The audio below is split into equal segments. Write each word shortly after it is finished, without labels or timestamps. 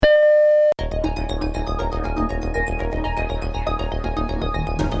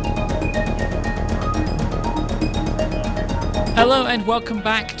Hello and welcome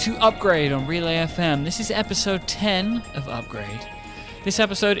back to Upgrade on Relay FM. This is episode 10 of Upgrade. This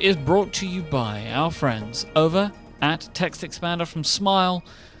episode is brought to you by our friends over at TextExpander from Smile,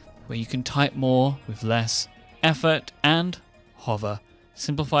 where you can type more with less effort and hover.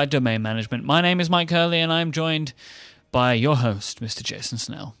 Simplified domain management. My name is Mike Hurley and I'm joined by your host, Mr. Jason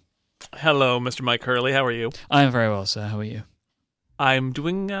Snell. Hello, Mr. Mike Hurley. How are you? I am very well, sir. How are you? I'm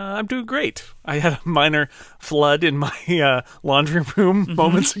doing great. I had a minor flood in my laundry room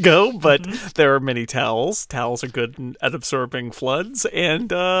moments ago, but there are many towels. Towels are good at absorbing floods, and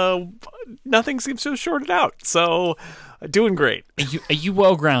nothing seems to have shorted out. So, doing great. Are you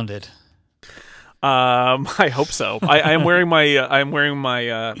well grounded? I hope so. I am wearing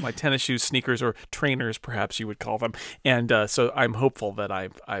my my tennis shoes, sneakers, or trainers, perhaps you would call them, and so I'm hopeful that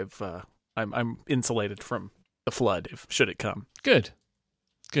I'm insulated from the flood should it come. Good.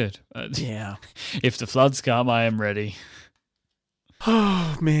 Yeah. If the floods come, I am ready.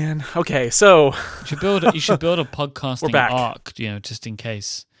 Oh man. Okay, so you should build a podcasting arc, just in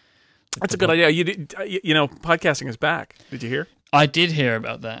case. That's a good idea. You know, podcasting is back. Did you hear? I did hear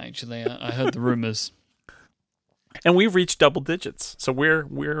about that actually. I heard the rumors. And we've reached double digits. So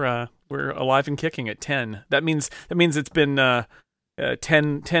we're alive and kicking at 10. That means it's been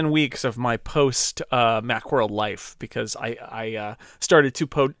 10 weeks of my post Macworld life, because I started two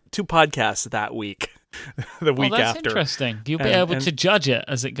podcasts that week. The week that's after. Interesting. You'll be able to judge it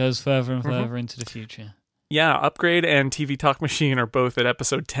as it goes further and further into the future. Yeah, Upgrade and TV Talk Machine are both at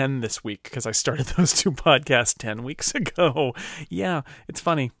episode 10 this week, because I started those two podcasts 10 weeks ago. Yeah, it's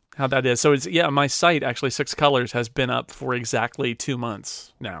funny how that is. So my site, actually, Six Colors, has been up for exactly 2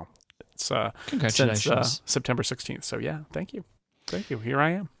 months now. It's Congratulations. Since September 16th. So yeah, thank you. Here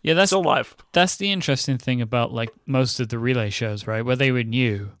I am. Yeah, that's still live. That's the interesting thing about like most of the relay shows, right? Where they were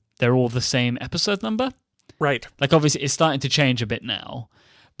new, they're all the same episode number. Right. Like obviously it's starting to change a bit now,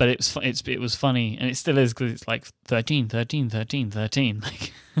 but it was funny, and it still is, because it's like 13, 13, 13, 13.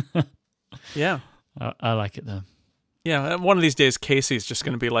 Like, yeah. I like it though. Yeah, one of these days Casey's just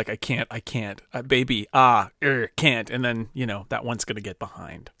going to be like, I can't, baby, can't, and then that one's going to get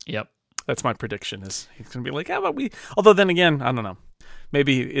behind. Yep. That's my prediction. Is he's going to be like, how about we? Although then again, I don't know.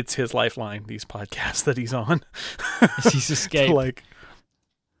 Maybe it's his lifeline, these podcasts that he's on. He's escaped.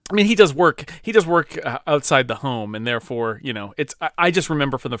 He does work. He does work outside the home, and therefore, it's. I just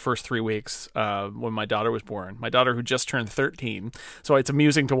remember from the first 3 weeks when my daughter was born. My daughter, who just turned 13. So it's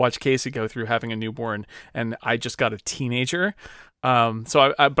amusing to watch Casey go through having a newborn, and I just got a teenager.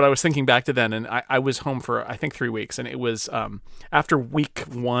 But I was thinking back to then, and I was home for, I think, 3 weeks, and it was after week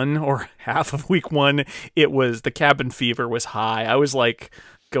 1 or half of week 1, it was the cabin fever was high. I was like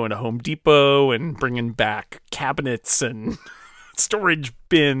going to Home Depot and bringing back cabinets and storage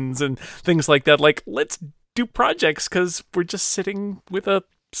bins and things like that. Like, let's do projects, because we're just sitting with a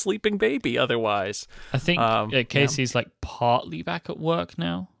sleeping baby otherwise. I think Casey's like partly back at work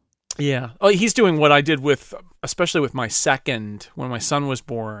now. Yeah. Oh, he's doing what I did especially with my second, when my son was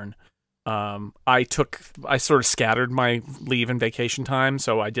born. I sort of scattered my leave and vacation time.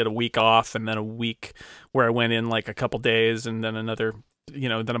 So I did a week off, and then a week where I went in like a couple days, and then another,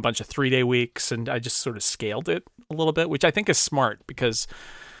 then a bunch of 3-day weeks. And I just sort of scaled it a little bit, which I think is smart, because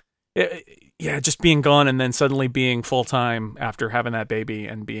just being gone and then suddenly being full time after having that baby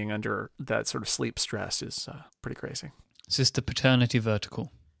and being under that sort of sleep stress is pretty crazy. It's just the paternity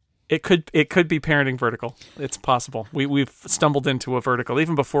vertical. It could be parenting vertical. It's possible. We've stumbled into a vertical.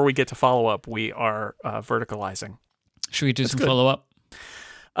 Even before we get to follow up, we are verticalizing. Should we do some follow up?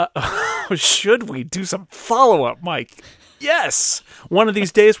 Should we do some follow up, Mike? Yes. One of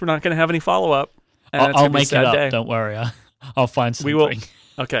these days, we're not going to have any follow up. I'll make it up. Day. Don't worry. I'll find something. We will.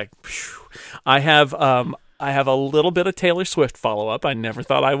 Okay. I have a little bit of Taylor Swift follow up. I never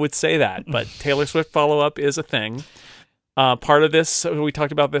thought I would say that, but Taylor Swift follow up is a thing. Part of this, we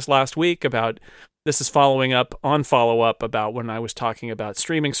talked about this last week, about this is following up on follow up about when I was talking about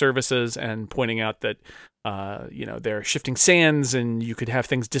streaming services and pointing out that they're shifting sands and you could have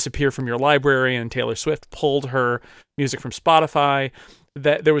things disappear from your library, and Taylor Swift pulled her music from Spotify.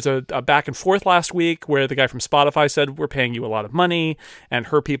 That there was a back and forth last week where the guy from Spotify said, we're paying you a lot of money, and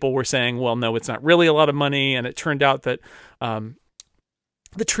her people were saying, well, no, it's not really a lot of money. And it turned out that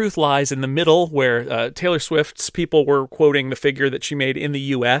the truth lies in the middle, where Taylor Swift's people were quoting the figure that she made in the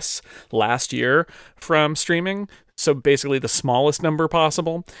U.S. last year from streaming. So basically the smallest number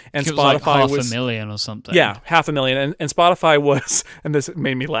possible. And it was Spotify like $500,000 or something. Yeah, $500,000. And Spotify was, and this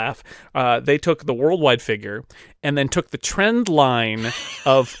made me laugh, they took the worldwide figure and then took the trend line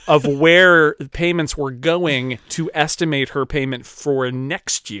of where payments were going to estimate her payment for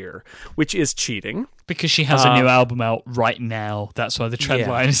next year, which is cheating. Because she has a new album out right now. That's why the trend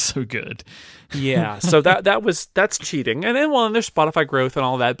line is so good. Yeah, so that's cheating, and then there's Spotify growth and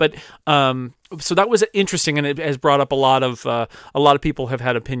all that, but so that was interesting, and it has brought up a lot of people have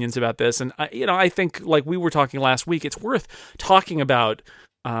had opinions about this, and I think like we were talking last week, it's worth talking about.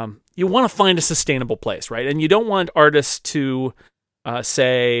 You want to find a sustainable place, right? And you don't want artists to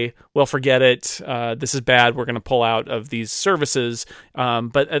say, well, forget it, this is bad, we're going to pull out of these services,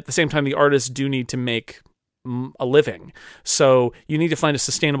 but at the same time, the artists do need to make a living. So you need to find a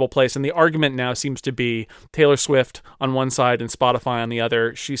sustainable place. And the argument now seems to be Taylor Swift on one side and Spotify on the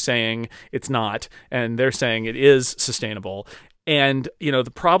other. She's saying it's not, and they're saying it is sustainable. And,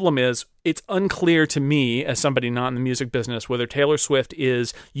 the problem is it's unclear to me as somebody not in the music business whether Taylor Swift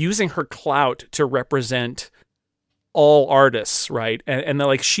is using her clout to represent all artists, right? And they're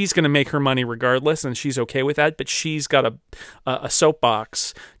like, she's going to make her money regardless, and she's okay with that, but she's got a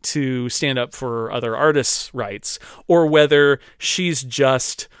soapbox to stand up for other artists' rights, or whether she's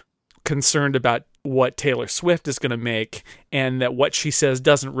just concerned about what Taylor Swift is going to make, and that what she says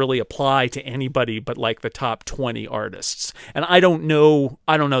doesn't really apply to anybody but like the top 20 artists. And I don't know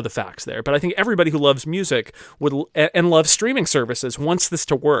the facts there, but I think everybody who loves music and loves streaming services wants this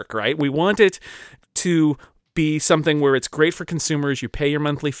to work, right? We want it to be something where it's great for consumers. You pay your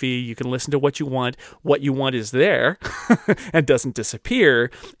monthly fee, you can listen to what you want is there and doesn't disappear,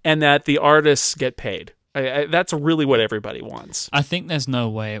 and that the artists get paid. That's really what everybody wants. I think there's no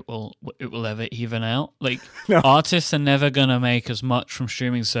way it will ever even out. Like, No. Artists are never going to make as much from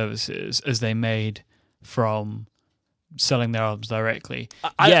streaming services as they made from selling their albums directly.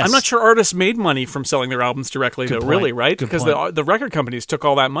 I'm not sure artists made money from selling their albums directly, Good though, point. really, right? Good Because point. the record companies took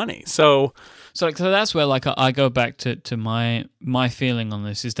all that money. So that's where I go back to my feeling on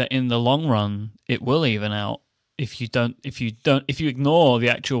this is that in the long run it will even out if you ignore the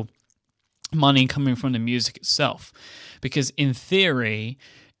actual money coming from the music itself, because in theory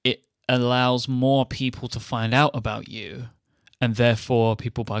it allows more people to find out about you, and therefore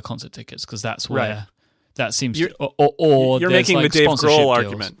people buy concert tickets, because that's where Right. that seems You're- to, or you're there's making like the Dave sponsorship Grohl deals.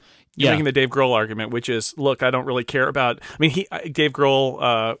 argument. You're making the Dave Grohl argument, which is, look, I don't really care about. I mean, Dave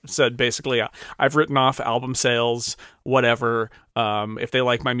Grohl said basically, I've written off album sales, whatever. If they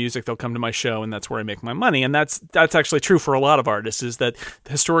like my music, they'll come to my show, and that's where I make my money. And that's actually true for a lot of artists. Is that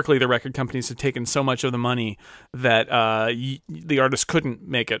historically the record companies have taken so much of the money that the artist couldn't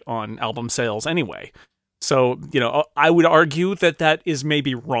make it on album sales anyway. So, I would argue that is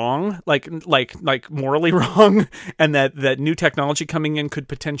maybe wrong, like morally wrong, and that new technology coming in could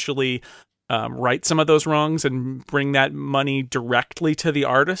potentially right some of those wrongs and bring that money directly to the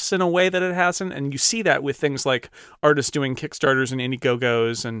artists in a way that it hasn't. And you see that with things like artists doing Kickstarters and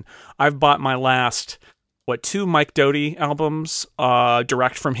Indiegogos. And I've bought my last, 2 Mike Doughty albums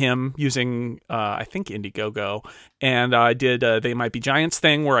direct from him using, I think, Indiegogo. And I did They Might Be Giants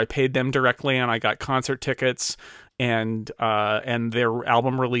thing where I paid them directly and I got concert tickets and their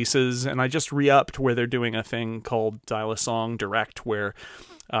album releases. And I just re-upped where they're doing a thing called Dial a Song Direct, where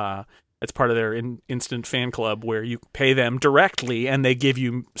it's part of their instant fan club where you pay them directly and they give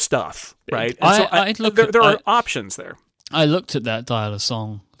you stuff, right? And there are options there. I looked at that Dial a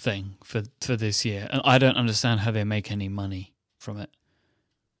Song thing for this year, and I don't understand how they make any money from it.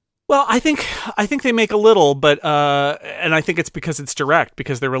 Well, I think they make a little, but and I think it's because it's direct,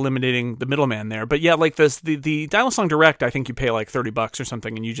 because they're eliminating the middleman there. But yeah, like the Dial a Song Direct, I think you pay like $30 or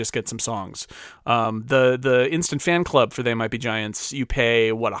something, and you just get some songs. The Instant Fan Club for They Might Be Giants, you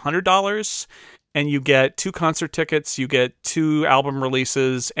pay $100, and you get 2 concert tickets, you get 2 album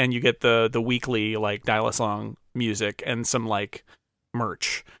releases, and you get the weekly like Dial a Song music and some like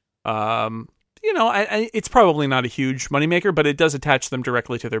merch. It's probably not a huge moneymaker, but it does attach them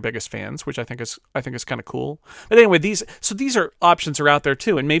directly to their biggest fans, which I think is kind of cool. But anyway, these options are out there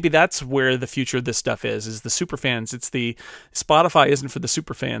too, and maybe that's where the future of this stuff is the super fans. It's the Spotify isn't for the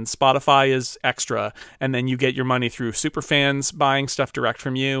super fans. Spotify is extra, and then you get your money through super fans buying stuff direct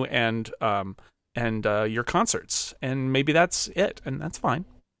from you and your concerts, and maybe that's it, and that's fine.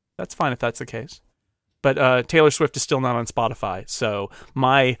 That's fine if that's the case. But Taylor Swift is still not on Spotify, so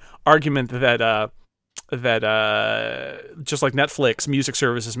my argument that just like Netflix, music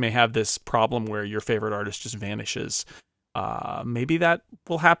services may have this problem where your favorite artist just vanishes. Maybe that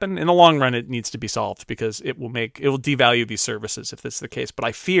will happen in the long run. It needs to be solved because it will devalue these services if this is the case. But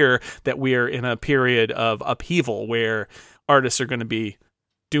I fear that we are in a period of upheaval where artists are going to be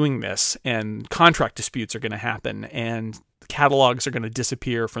doing this, and contract disputes are going to happen, and catalogs are going to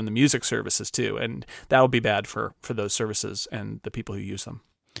disappear from the music services too, and that'll be bad for those services and the people who use them.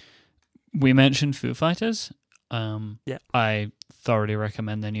 We mentioned Foo Fighters. Yeah. I thoroughly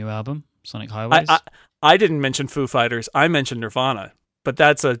recommend their new album. Sonic Highways. I didn't mention Foo Fighters. I mentioned Nirvana, but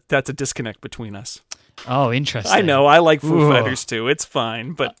that's a disconnect between us. Oh, interesting. I know. I like Foo Fighters too. It's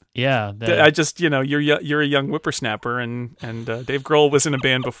fine, but yeah, I just you're a young whippersnapper, and Dave Grohl was in a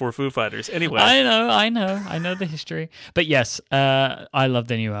band before Foo Fighters. Anyway, I know the history. But yes, I love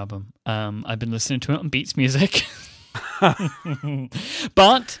their new album. I've been listening to it on Beats Music.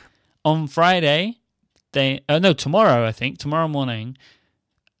 But on Friday, tomorrow, I think tomorrow morning.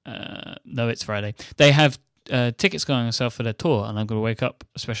 No, it's Friday. They have tickets going on sale for their tour, and I'm going to wake up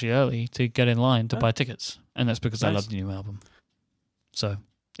especially early to get in line to buy tickets, and that's because I love the new album. So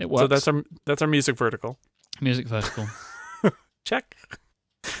it works. So that's our music vertical. Music vertical. Check.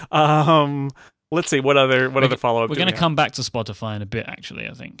 Let's see what other follow up. We're going to come back to Spotify in a bit. Actually,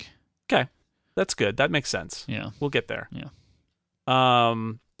 I think. Okay, that's good. That makes sense. Yeah, we'll get there. Yeah.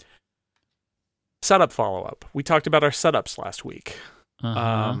 Setup follow up. We talked about our setups last week.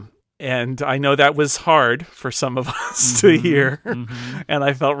 Uh-huh. And I know that was hard for some of us to hear. Mm-hmm. And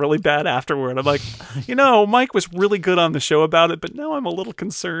I felt really bad afterward. I'm like, Mike was really good on the show about it, but now I'm a little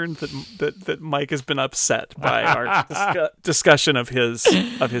concerned that Mike has been upset by our discussion of his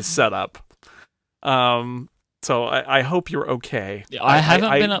setup. So I hope you're okay. I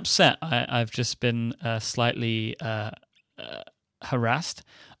haven't been upset. I've just been slightly harassed.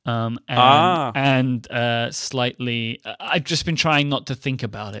 And slightly, I've just been trying not to think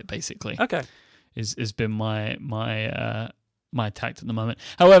about it. Basically, okay, has been my tact at the moment.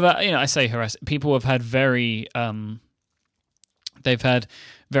 However, I say harass. People have had they've had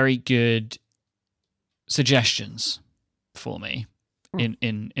very good suggestions for me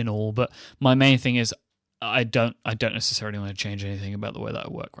in all. But my main thing is I don't necessarily want to change anything about the way that I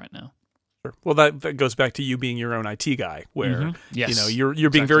work right now. Well, that goes back to you being your own IT guy, where yes,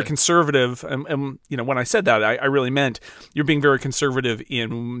 you're being very conservative, and when I said that, I really meant you're being very conservative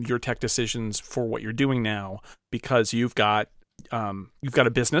in your tech decisions for what you're doing now, because you've got a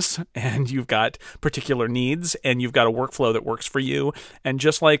business and you've got particular needs and you've got a workflow that works for you. And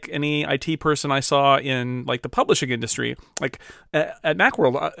just like any IT person I saw in like the publishing industry, like at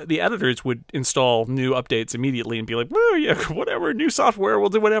Macworld, the editors would install new updates immediately and be like, "Oh yeah, whatever, new software, we'll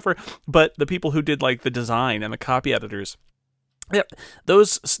do whatever." But the people who did like the design and the copy editors,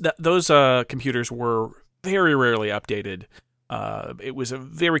 those computers were very rarely updated. It was a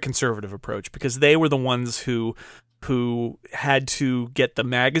very conservative approach because they were the ones who had to get the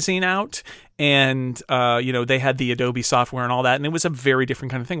magazine out, and they had the Adobe software and all that, and it was a very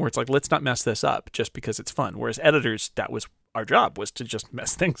different kind of thing where it's like, let's not mess this up just because it's fun. Whereas editors, that was our job, was to just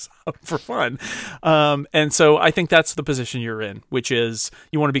mess things up for fun. And so I think that's the position you're in, which is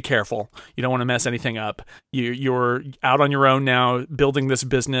you want to be careful. You don't want to mess anything up. You're out on your own now, building this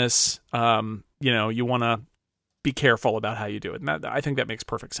business. You want to be careful about how you do it. And I think that makes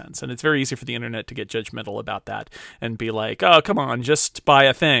perfect sense. And it's very easy for the internet to get judgmental about that and be like, "Oh, come on, just buy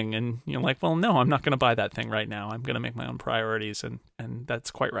a thing." And you're like, "Well, no, I'm not going to buy that thing right now. I'm going to make my own priorities." And that's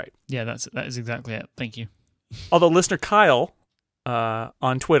quite right. Yeah, that is exactly it. Thank you. Although listener Kyle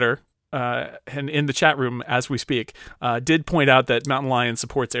on Twitter and in the chat room as we speak did point out that Mountain Lion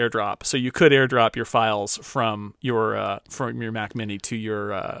supports AirDrop, so you could AirDrop your files from your Mac Mini to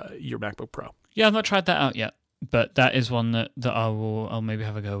your MacBook Pro. Yeah, I've not tried that out yet. But that is one that I'll maybe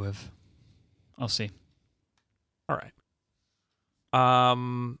have a go with. I'll see. All right.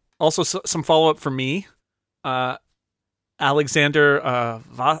 Also, some follow-up for me. Alexander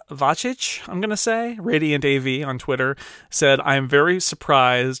Vacic, I'm going to say, Radiant AV on Twitter, said, "I am very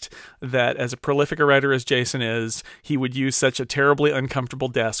surprised that as a prolific a writer as Jason is, he would use such a terribly uncomfortable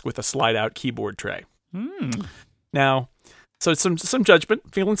desk with a slide-out keyboard tray." Now, so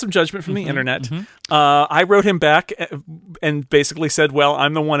feeling some judgment from the internet. I wrote him back and basically said, "Well,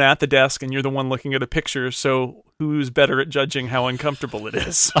 I'm the one at the desk and you're the one looking at a picture, so who's better at judging how uncomfortable it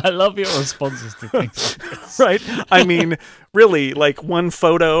is?" I love your responses to things like this. Right? I mean, really, like one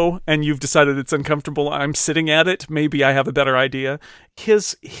photo and you've decided it's uncomfortable. I'm sitting at it. Maybe I have a better idea.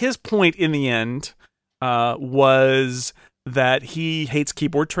 His point in the end was that he hates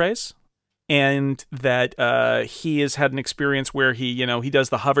keyboard trays. And that he has had an experience where he does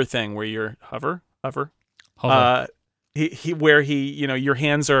the hover thing where you're hover. Where your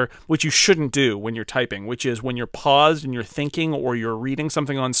hands are, which you shouldn't do when you're typing, which is when you're paused and you're thinking or you're reading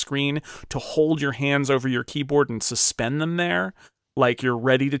something on screen, to hold your hands over your keyboard and suspend them there, like you're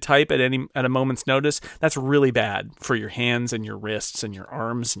ready to type at a moment's notice. That's really bad for your hands and your wrists and your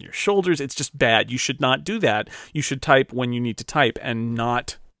arms and your shoulders. It's just bad. You should not do that. You should type when you need to type and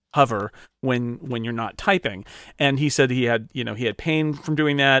not hover when you're not typing. And he said he had pain from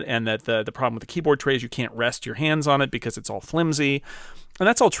doing that, and that the problem with the keyboard tray is you can't rest your hands on it because it's all flimsy. And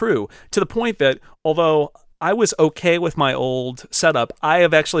that's all true, to the point that although I was okay with my old setup, I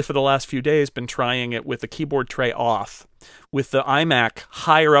have actually for the last few days been trying it with the keyboard tray off, with the iMac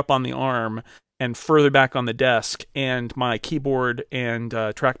higher up on the arm and further back on the desk, and my keyboard and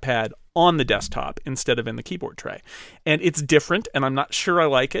trackpad on the desktop instead of in the keyboard tray. And it's different, and I'm not sure I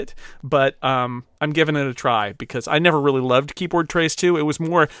like it, but I'm giving it a try because I never really loved keyboard trays too. It was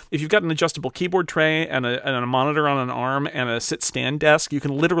more, if you've got an adjustable keyboard tray and a monitor on an arm and a sit-stand desk, you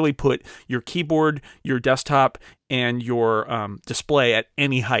can literally put your keyboard, your desktop, and your display at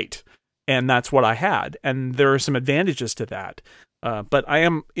any height. And that's what I had. And there are some advantages to that. But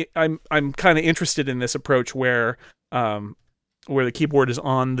I'm kind of interested in this approach where the keyboard is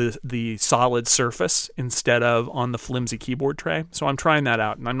on the solid surface instead of on the flimsy keyboard tray. So I'm trying that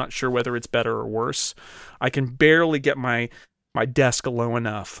out, and I'm not sure whether it's better or worse. I can barely get my desk low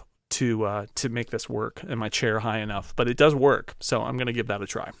enough to make this work, and my chair high enough, but it does work. So I'm going to give that a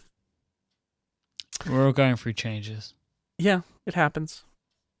try. We're all going through changes. Yeah, it happens.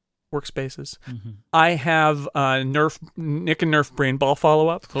 Workspaces. Mm-hmm. I have Nick and Nerf Brain Ball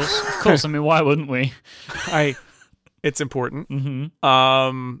follow-up. Of course. I mean, why wouldn't we? It's important.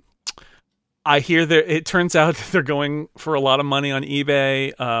 Mm-hmm. I hear it turns out they're going for a lot of money on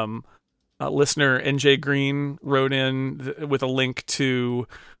eBay. Listener NJ Green wrote in with a link to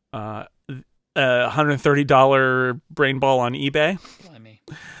a $130 Brain Ball on eBay. Blimey.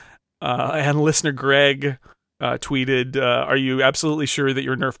 And listener Greg tweeted, "Are you absolutely sure that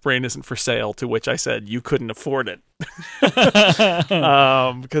your Nerf brain isn't for sale?" To which I said, "You couldn't afford it."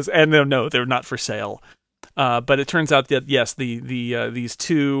 No, they're not for sale. But it turns out that yes, these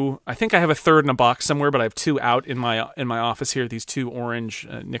two. I think I have a third in a box somewhere, but I have two out in my office here. These two orange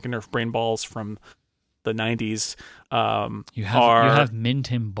Nick and Nerf Brain Balls from the 90s. You have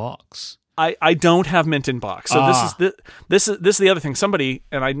mint in box. I don't have mint in box. So this is the other thing. Somebody,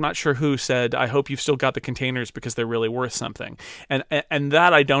 and I'm not sure who, said, "I hope you've still got the containers because they're really worth something." And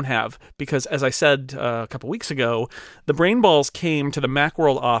that I don't have, because as I said a couple weeks ago, the Brain Balls came to the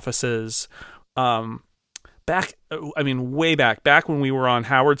Macworld offices way back when we were on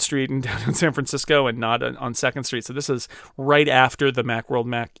Howard Street in downtown San Francisco and not on 2nd Street. So this is right after the Macworld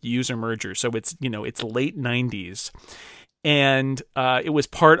Mac user merger. So it's late 90s. And it was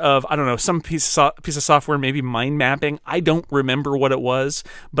part of, I don't know, some piece of software, maybe mind mapping. I don't remember what it was,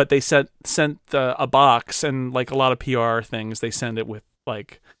 but they sent a box, and like a lot of PR things, they send it with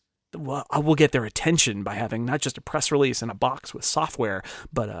like, well, I will get their attention by having not just a press release and a box with software,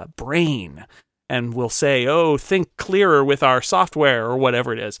 but a brain. And we'll say, "Oh, think clearer with our software," or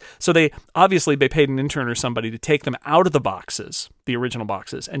whatever it is. So they paid an intern or somebody to take them out of the boxes, the original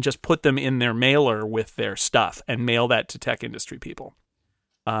boxes, and just put them in their mailer with their stuff and mail that to tech industry people.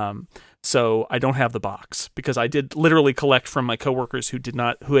 So I don't have the box because I did literally collect from my coworkers who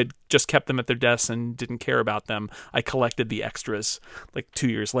had just kept them at their desks and didn't care about them. I collected the extras like 2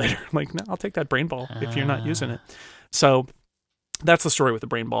 years later. I'm like, no, I'll take that Brain Ball if you're not using it. So that's the story with the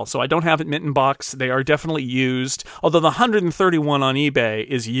Brain Ball. So I don't have it mint in box. They are definitely used, although the 131 on eBay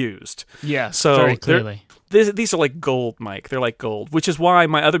is used. Yeah, so very clearly. These are like gold, Mike. They're like gold, which is why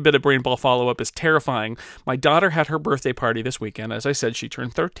my other bit of Brain Ball follow-up is terrifying. My daughter had her birthday party this weekend. As I said, she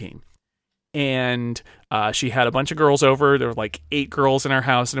turned 13. And she had a bunch of girls over. There were like 8 girls in our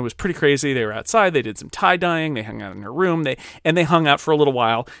house, and it was pretty crazy. They were outside. They did some tie-dyeing. They hung out in her room. They hung out for a little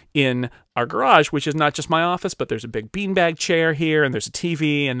while in our garage, which is not just my office, but there's a big beanbag chair here, and there's a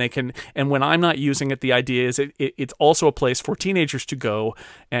TV, and when I'm not using it, the idea is it's also a place for teenagers to go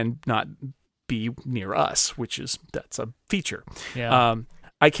and not be near us, that's a feature. Yeah.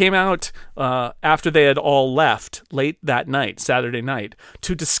 I came out after they had all left late that night, Saturday night,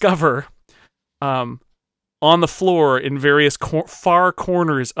 to discover on the floor in various far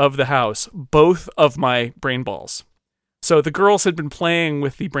corners of the house both of my Brain Balls. So the girls had been playing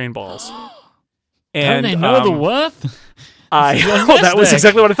with the Brain Balls. And don't they know the worth? That was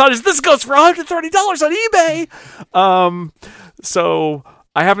exactly what I thought. This goes for $130 on eBay. So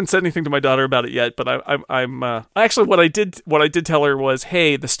I haven't said anything to my daughter about it yet, but I'm actually what I did tell her was,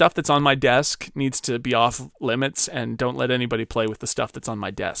 hey, the stuff that's on my desk needs to be off limits, and don't let anybody play with the stuff that's on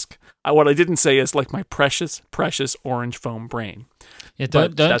my desk. What I didn't say is like my precious orange foam brain. Yeah,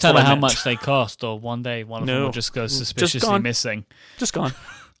 don't tell her how much they cost, or one day one of them will just go suspiciously missing. Just gone.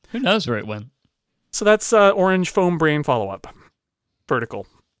 Who knows where it went? So that's orange foam brain follow-up. Vertical.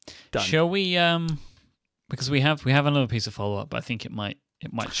 Done. Shall we? Because we have another piece of follow-up. I think it might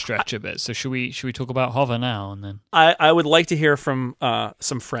it might stretch a bit. So should we talk about Hover now and then? I would like to hear from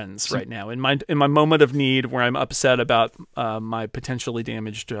some friends right now in my moment of need where I'm upset about my potentially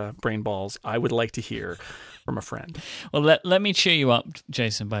damaged brain balls. I would like to hear from a friend. Well, let me cheer you up,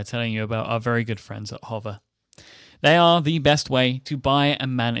 Jason, by telling you about our very good friends at Hover. They are the best way to buy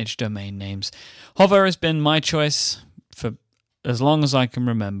and manage domain names. Hover has been my choice for as long as I can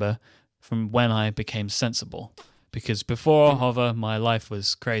remember, from when I became sensible. Because before Hover, my life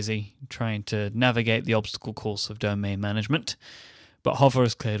was crazy, trying to navigate the obstacle course of domain management. But Hover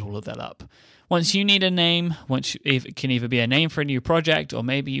has cleared all of that up. Once you need a name, it can either be a name for a new project, or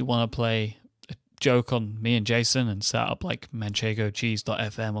maybe you want to play a joke on me and Jason and set up like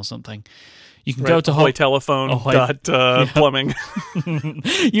manchegocheese.fm or something. You can go to Ahoy telephone plumbing.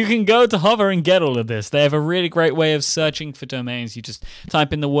 You can go to Hover and get all of this. They have a really great way of searching for domains. You just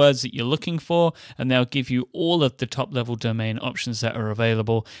type in the words that you're looking for, and they'll give you all of the top-level domain options that are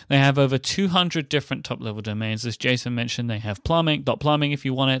available. They have over 200 different top-level domains. As Jason mentioned, they have .plumbing if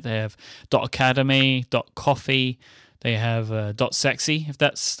you want it. They have .academy, .coffee. They have .sexy, if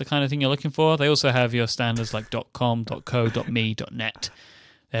that's the kind of thing you're looking for. They also have your standards like .com, .co, .me, .net.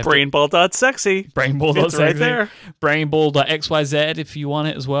 Brainball.sexy. Brainball.sexy. It's right there. Brainball.xyz if you want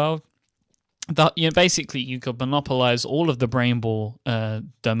it as well. Basically, you could monopolize all of the Brainball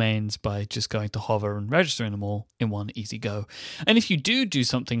domains by just going to Hover and registering them all in one easy go. And if you do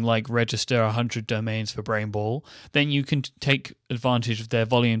something like register 100 domains for Brainball, then you can take advantage of their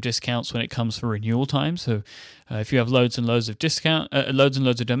volume discounts when it comes for renewal time. So if you have loads and loads of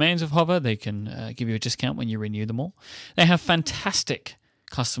domains of Hover, they can give you a discount when you renew them all. They have fantastic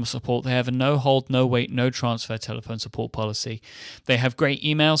customer support. They have a no hold, no wait, no transfer telephone support policy. They have great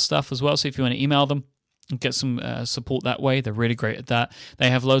email stuff as well. So if you want to email them and get some support that way, they're really great at that. They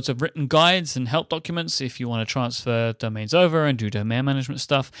have loads of written guides and help documents if you want to transfer domains over and do domain management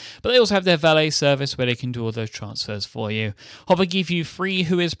stuff. But they also have their valet service where they can do all those transfers for you. Hover give you free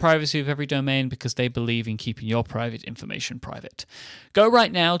Whois privacy of every domain because they believe in keeping your private information private. Go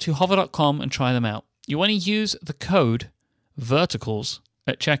right now to hover.com and try them out. You want to use the code VERTICALS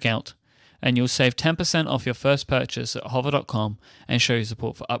at checkout, and you'll save 10% off your first purchase at hover.com and show your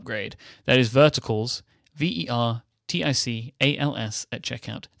support for Upgrade. That is Verticals, VERTICALS at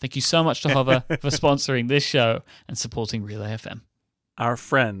checkout. Thank you so much to Hover for sponsoring this show and supporting Relay FM. Our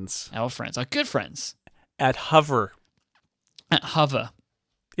friends. Our good friends. At Hover. At Hover.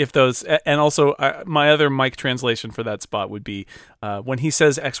 If those, and also my other mic translation for that spot would be when he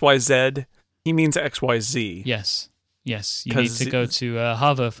says XYZ, he means XYZ. Yes, you need to go to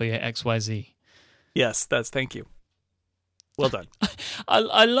Hover for your XYZ. Yes, thank you. Well done.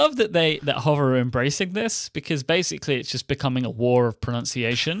 I love that Hover are embracing this, because basically it's just becoming a war of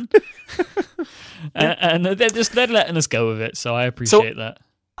pronunciation. and they're letting us go with it, so I appreciate that.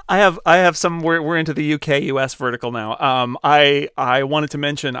 I have some. We're into the UK US vertical now. I wanted to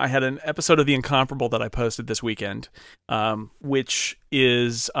mention I had an episode of The Incomparable that I posted this weekend, which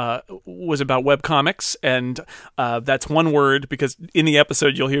was about webcomics, and that's one word, because in the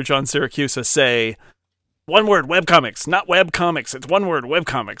episode you'll hear John Siracusa say, one word, webcomics, not webcomics. It's one word,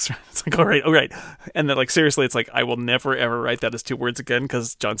 webcomics. It's like, all right. And then, like, seriously, it's like, I will never, ever write that as two words again,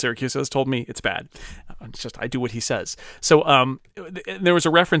 because John Siracusa has told me it's bad. It's just, I do what he says. So there was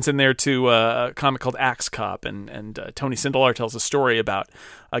a reference in there to a comic called Axe Cop, and Tony Sindelar tells a story about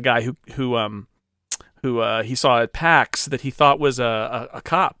a guy who he saw at PAX that he thought was a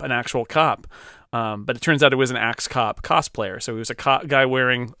cop, an actual cop. But it turns out it was an Axe Cop cosplayer. So he was a guy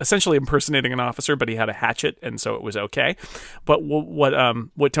wearing, essentially impersonating an officer, but he had a hatchet, and so it was okay. But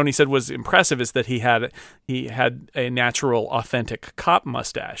what Tony said was impressive is that he had a natural, authentic cop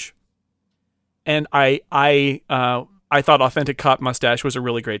mustache. And I thought Authentic Cop Mustache was a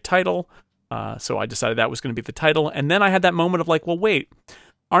really great title, so I decided that was going to be the title. And then I had that moment of like, well, wait,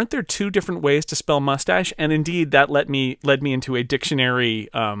 aren't there two different ways to spell mustache? And indeed, that led me into a dictionary.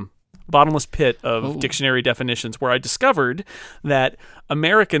 Bottomless pit of dictionary definitions, where I discovered that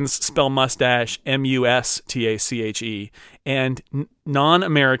Americans spell mustache M-U-S-T-A-C-H-E, and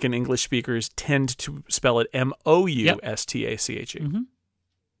non-American English speakers tend to spell it M-O-U-S-T-A-C-H-E.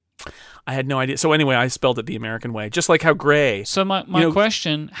 Mm-hmm. I had no idea. So anyway, I spelled it the American way, just like how gray. So my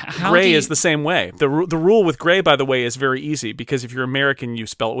question, how gray is the same way. The rule with gray, by the way, is very easy, because if you're American, you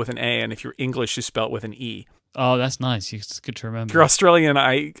spell it with an A, and if you're English, you spell it with an E. Oh, that's nice. It's good to remember. If you're Australian,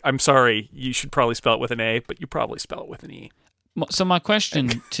 I'm sorry, you should probably spell it with an A, but you probably spell it with an E. So my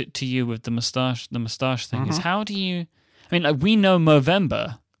question to you with the mustache thing is, how do you? I mean, we know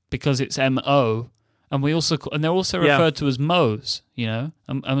Movember because it's M-O, and they're also referred to as mows. You know,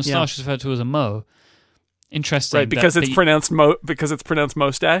 a mustache is referred to as a mow. Interesting. Right, because it's pronounced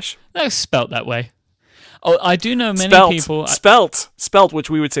mustache. That's spelt that way. Oh, I do know many people. Spelt, which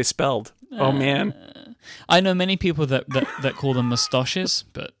we would say spelled. Oh man, I know many people that call them mustaches,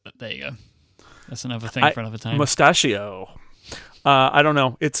 but there you go. That's another thing for another time. Mustachio. I don't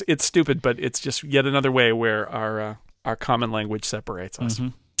know. It's stupid, but it's just yet another way where our common language separates us. Mm-hmm.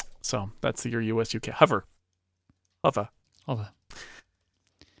 So that's your US UK hover.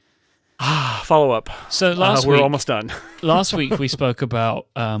 Follow up. So last we're week, almost done. Last week we spoke about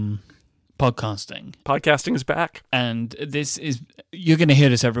podcasting. Podcasting is back, and you're going to hear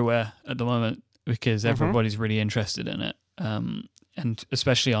this everywhere at the moment because everybody's really interested in it. And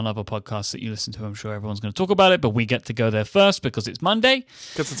especially on other podcasts that you listen to, I'm sure everyone's going to talk about it, but we get to go there first because it's Monday.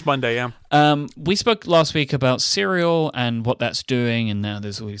 Yeah. We spoke last week about Serial and what that's doing, and now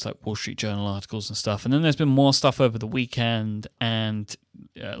there's all these like Wall Street Journal articles and stuff. And then there's been more stuff over the weekend, and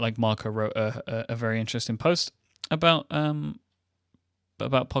like Marco wrote a very interesting post about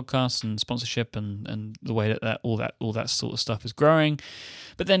podcasts and sponsorship and the way that all that sort of stuff is growing.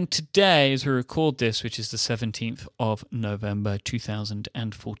 But then today, as we record this, which is the 17th of November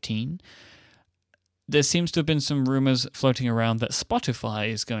 2014, there seems to have been some rumors floating around that Spotify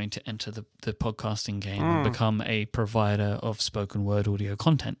is going to enter the podcasting game and become a provider of spoken word audio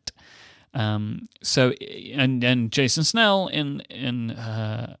content. So Jason Snell in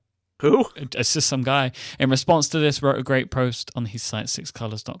who? It's just some guy. In response to this, wrote a great post on his site,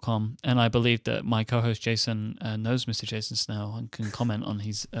 sixcolors.com. And I believe that my co-host Jason knows Mr. Jason Snell and can comment on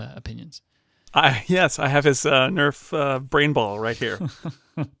his opinions. Yes, I have his Nerf brain ball right here.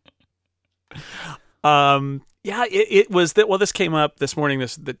 It was that. Well, this came up this morning. The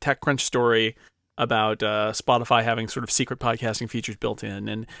TechCrunch story about Spotify having sort of secret podcasting features built in,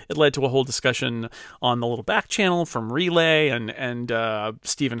 and it led to a whole discussion on the little back channel from Relay, and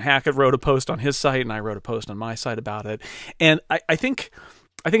Stephen Hackett wrote a post on his site, and I wrote a post on my site about it. And I think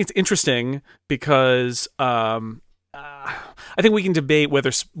it's interesting because I think we can debate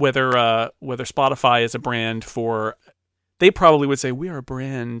whether Spotify is a brand for. They probably would say we are a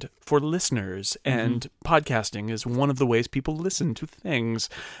brand for listeners, and podcasting is one of the ways people listen to things.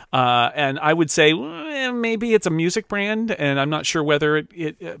 And I would say maybe it's a music brand, and I'm not sure whether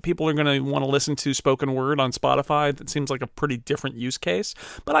people are going to want to listen to spoken word on Spotify. That seems like a pretty different use case.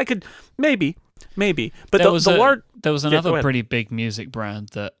 But I could maybe. But there was another pretty big music brand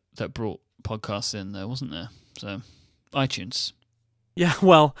that brought podcasts in there, wasn't there? So iTunes. Yeah,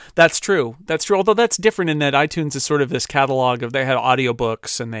 well, that's true. Although that's different in that iTunes is sort of this catalog of, they have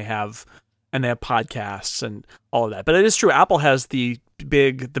audiobooks and they have podcasts and all of that. But it is true. Apple has the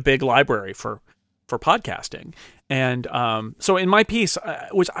big library for podcasting. And so in my piece,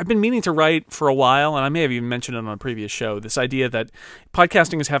 which I've been meaning to write for a while, and I may have even mentioned it on a previous show, this idea that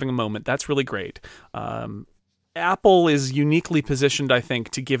podcasting is having a moment. That's really great. Apple is uniquely positioned, I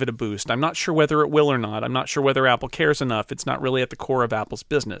think, to give it a boost. I'm not sure whether it will or not. I'm not sure whether Apple cares enough. It's not really at the core of Apple's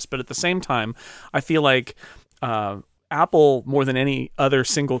business. But at the same time, I feel like Apple, more than any other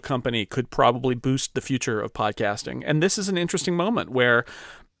single company, could probably boost the future of podcasting. And this is an interesting moment where,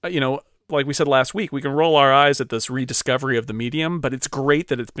 like we said last week, we can roll our eyes at this rediscovery of the medium, but it's great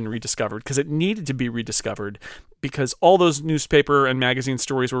that it's been rediscovered because it needed to be rediscovered because all those newspaper and magazine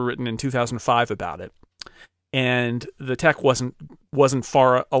stories were written in 2005 about it. And the tech wasn't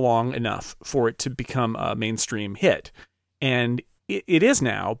far along enough for it to become a mainstream hit. And it is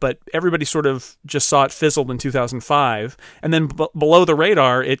now, but everybody sort of just saw it fizzled in 2005. And then below the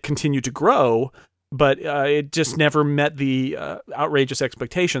radar, it continued to grow, but it just never met the outrageous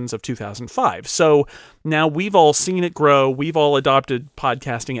expectations of 2005. So now we've all seen it grow. We've all adopted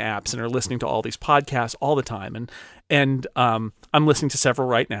podcasting apps and are listening to all these podcasts all the time. And I'm listening to several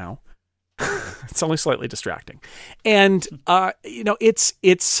right now. It's only slightly distracting. And,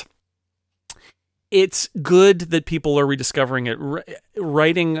 it's good that people are rediscovering it.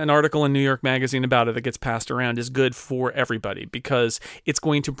 Writing an article in New York Magazine about it that gets passed around is good for everybody because it's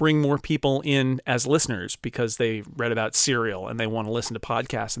going to bring more people in as listeners because they read about Serial and they want to listen to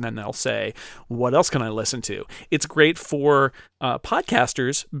podcasts, and then they'll say, what else can I listen to? It's great for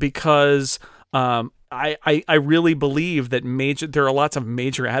podcasters because I really believe that there are lots of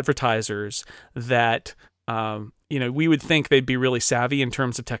major advertisers that we would think they'd be really savvy in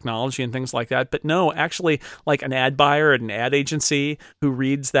terms of technology and things like that. But no, actually, like an ad buyer at an ad agency who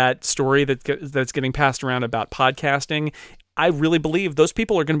reads that story that's getting passed around about podcasting, I really believe those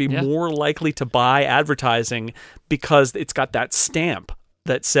people are going to be more likely to buy advertising because it's got that stamp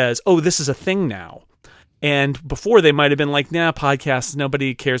that says, oh, this is a thing now. And before they might have been like, nah, podcasts,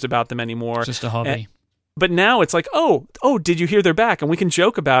 nobody cares about them anymore. Just a hobby. But now it's like, oh, did you hear they're back? And we can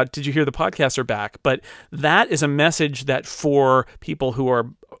joke about, did you hear the podcasts are back? But that is a message that for people who are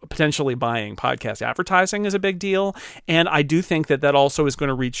potentially buying podcast advertising is a big deal. And I do think that also is going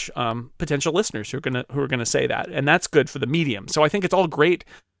to reach potential listeners who are going to say that. And that's good for the medium. So I think it's all great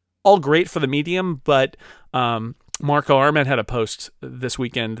for the medium. But Marco Arment had a post this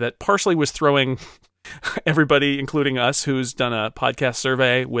weekend that partially was throwing everybody, including us, who's done a podcast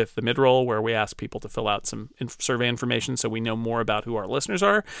survey with the Midroll, where we ask people to fill out some survey information so we know more about who our listeners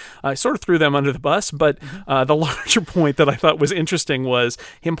are. I sort of threw them under the bus, but the larger point that I thought was interesting was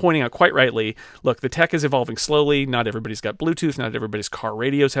him pointing out quite rightly, look, the tech is evolving slowly. Not everybody's got Bluetooth. Not everybody's car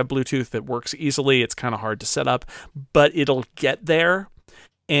radios have Bluetooth that works easily. It's kind of hard to set up, but it'll get there.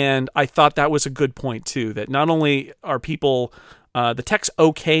 And I thought that was a good point, too, that not only are people... the tech's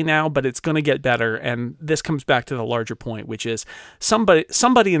okay now, but it's going to get better. And this comes back to the larger point, which is somebody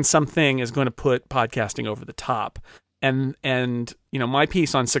and something is going to put podcasting over the top. And my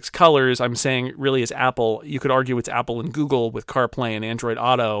piece on 6 Colors, I'm saying really is Apple. You could argue it's Apple and Google with CarPlay and Android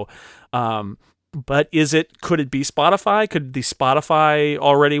Auto. But could it be Spotify? Could the Spotify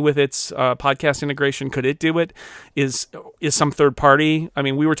already with its podcast integration, could it do it? Is some third party? I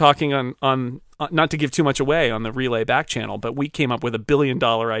mean, we were talking on not to give too much away on the Relay back channel, but we came up with $1 billion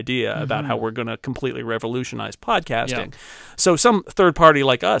idea about how we're going to completely revolutionize podcasting. Yeah. So some third party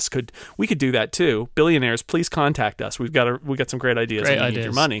like us could do that too. Billionaires, please contact us. We got some great ideas. We need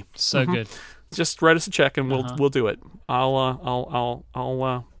your money. So good. Just write us a check and we'll do it.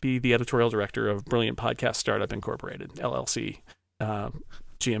 I'll be the editorial director of Brilliant Podcast Startup Incorporated, LLC,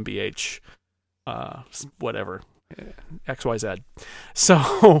 GmbH, whatever, XYZ.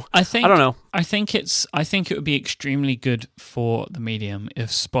 So I don't know. I think it would be extremely good for the medium if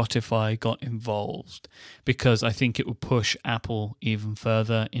Spotify got involved, because I think it would push Apple even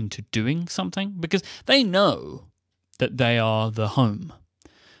further into doing something, because they know that they are the home.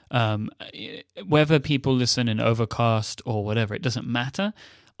 Whether people listen in Overcast or whatever, it doesn't matter.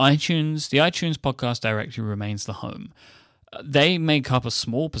 The iTunes podcast directory remains the home. They make up a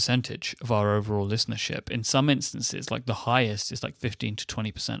small percentage of our overall listenership. In some instances, like the highest is like 15 to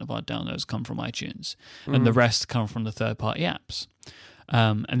 20% of our downloads come from iTunes, and the rest come from the third-party apps.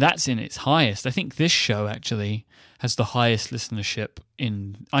 And that's in its highest. I think this show actually has the highest listenership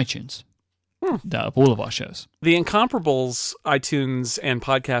in iTunes. Of all of our shows. The Incomparables iTunes and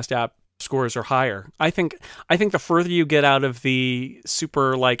podcast app scores are higher. I think the further you get out of the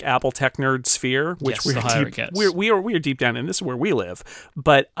super like Apple tech nerd sphere, which the higher it gets. We are deep down in, this is where we live.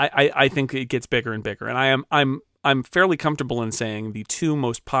 But I think it gets bigger and bigger. And I'm fairly comfortable in saying the 2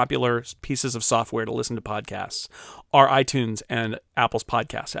 most popular pieces of software to listen to podcasts are iTunes and Apple's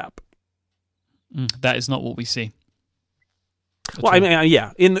podcast app. That is not what we see. Well, I mean,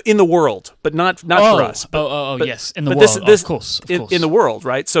 yeah, in the world, but not for us. But, yes, in the world, of course. In the world,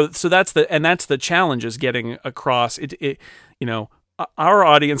 right? So that's the challenge, is getting across it. Our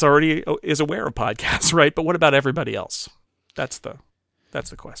audience already is aware of podcasts, right? But what about everybody else? That's the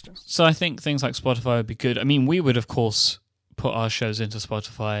question. So I think things like Spotify would be good. I mean, we would, of course, put our shows into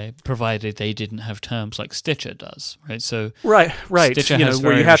Spotify, provided they didn't have terms like Stitcher does, right? So right. Stitcher has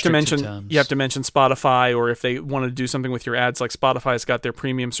where very you have to restricted mention terms. you have to mention Spotify, or if they want to do something with your ads, like Spotify's got their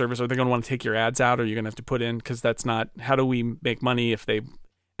premium service, are they going to want to take your ads out, or you're going to have to put in, because that's not, how do we make money if they?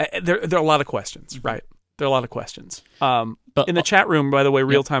 There are a lot of questions, right? There are a lot of questions. But in the chat room, by the way,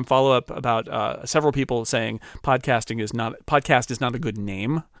 real time follow up about several people saying podcast is not a good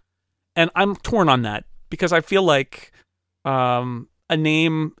name, and I'm torn on that, because I feel like a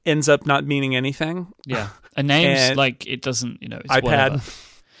name ends up not meaning anything. Yeah, a name's like, it doesn't, it's iPad. Whatever.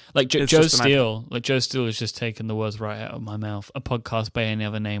 Like Joe Steele, has just taken the words right out of my mouth. A podcast by any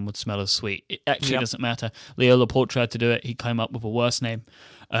other name would smell as sweet. It actually doesn't matter. Leo Laporte tried to do it. He came up with a worse name.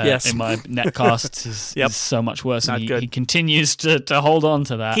 Yes. In my netcast is so much worse, and Not he continues to hold on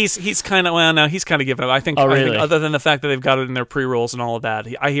to that. He's kind of given up. I think other than the fact that they've got it in their pre-rolls and all of that,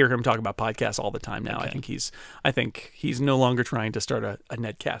 I hear him talk about podcasts all the time now. Okay. I think he's no longer trying to start a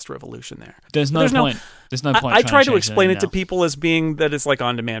netcast revolution there. There's no point. I try to explain it to people as being that it's like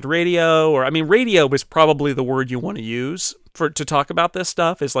on-demand radio, or radio is probably the word you want to use to talk about this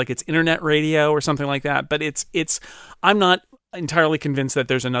stuff. Is like it's internet radio or something like that. But it's I'm not entirely convinced that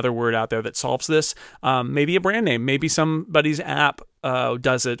there's another word out there that solves this. Maybe a brand name, maybe somebody's app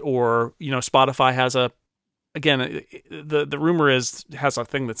does it, or Spotify has the rumor has a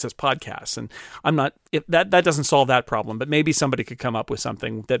thing that says podcasts, and that doesn't solve that problem, but maybe somebody could come up with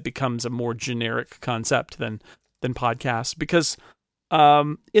something that becomes a more generic concept than podcasts, because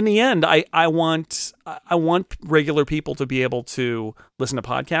in the end, I want regular people to be able to listen to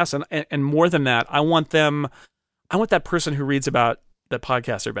podcasts, and more than that, I want that person who reads about that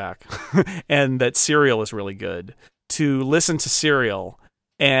podcasts are back and that Serial is really good to listen to Serial,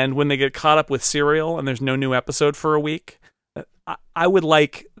 and when they get caught up with Serial and there's no new episode for a week, I would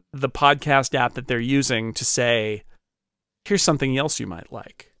like the podcast app that they're using to say, here's something else you might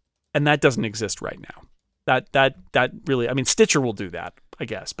like, and that doesn't exist right now. That really, I mean, Stitcher will do that, I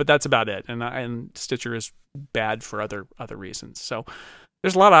guess, but that's about it. And Stitcher is bad for other reasons. So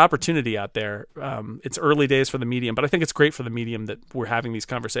there's a lot of opportunity out there. It's early days for the medium, but I think it's great for the medium that we're having these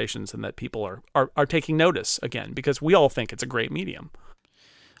conversations and that people are taking notice again, because we all think it's a great medium.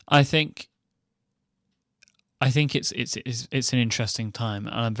 I think it's an interesting time,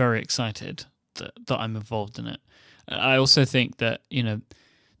 and I'm very excited that I'm involved in it. I also think that, you know,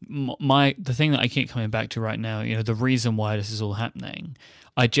 the thing that I keep coming back to right now, you know, the reason why this is all happening,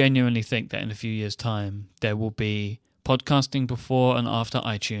 I genuinely think that in a few years' time there will be podcasting before and after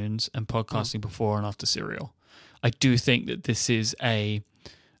iTunes and podcasting before and after Serial. I do think that this is a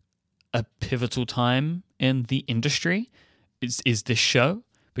pivotal time in the industry. Is this show,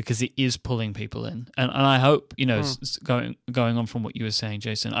 because it is pulling people in, and I hope, you know, going on from what you were saying,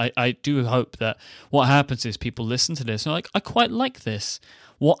 Jason, I do hope that what happens is people listen to this and are like, I quite like this.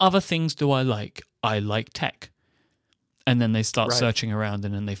 What other things do I like? I like tech. And then they start searching around,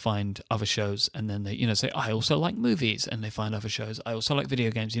 and then they find other shows, and then they, you know, say, I also like movies, and they find other shows. I also like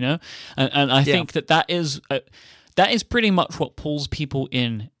video games, you know? And I think that is pretty much what pulls people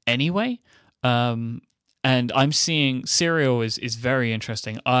in anyway. And I'm seeing Serial is very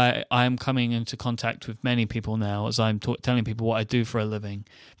interesting. I am coming into contact with many people now as I'm telling people what I do for a living,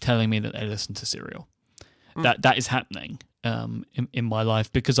 telling me that they listen to Serial. That is happening in my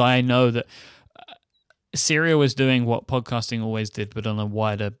life, because I know that Serial is doing what podcasting always did, but on a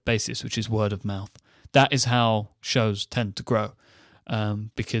wider basis, which is word of mouth. That is how shows tend to grow,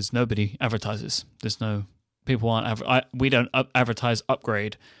 because nobody advertises. There's no people aren't. We don't advertise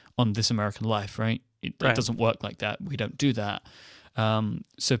Upgrade on This American Life, right? It doesn't work like that. We don't do that.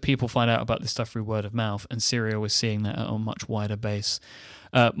 So people find out about this stuff through word of mouth, and Serial is seeing that on a much wider base.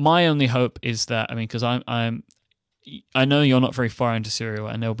 My only hope is that, I mean, because I know you're not very far into Serial,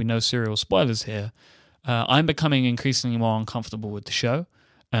 and there will be no Serial spoilers here. I'm becoming increasingly more uncomfortable with the show,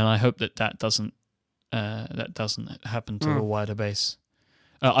 and I hope that doesn't happen to a wider base.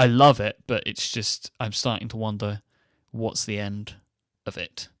 I love it, but it's just, I'm starting to wonder what's the end of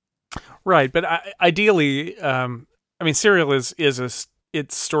it. Right, but ideally, I mean, Serial is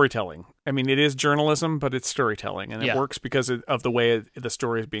it's storytelling. I mean, it is journalism, but it's storytelling, and it works because of the way the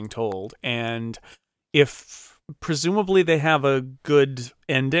story is being told. And if presumably they have a good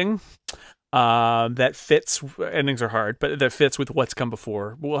ending that fits, endings are hard, but that fits with what's come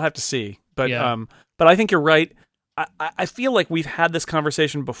before, we'll have to see. But I think you're right. I feel like we've had this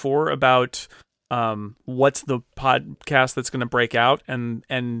conversation before about what's the podcast that's going to break out, and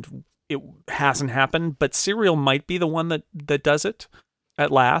it hasn't happened, but Serial might be the one that does it at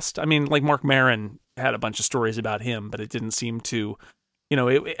last. I mean, like Mark Maron had a bunch of stories about him, but it didn't seem to, you know,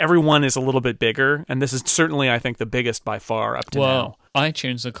 everyone is a little bit bigger, and this is certainly, I think, the biggest by far up to now.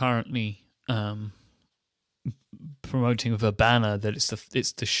 iTunes are currently promoting with a banner that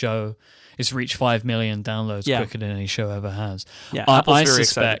it's the show. It's reached 5 million downloads quicker than any show ever has. Yeah, I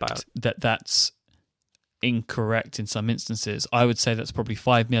suspect that's incorrect in some instances. I would say that's probably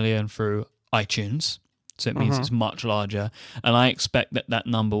 5 million through iTunes, so it means it's much larger. And I expect that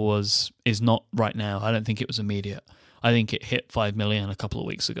number is not right now. I don't think it was immediate. I think it hit 5 million a couple of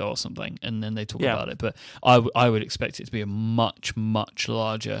weeks ago or something, and then they talk about it. But I would expect it to be a much, much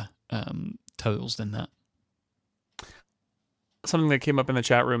larger totals than that. Something that came up in the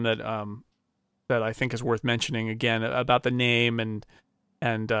chat room that I think is worth mentioning again about the name and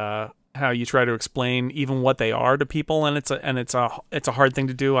how you try to explain even what they are to people, and it's a hard thing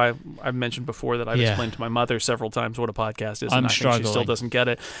to do. I've mentioned before that I've explained to my mother several times what a podcast is, and I think she still doesn't get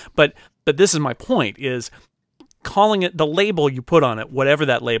it. But this is my point: is calling it the label you put on it, whatever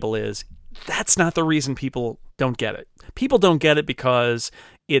that label is. That's not the reason people don't get it. People don't get it because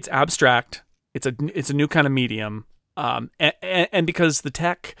it's abstract. It's a new kind of medium. And because the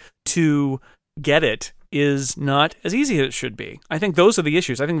tech to get it is not as easy as it should be. I think those are the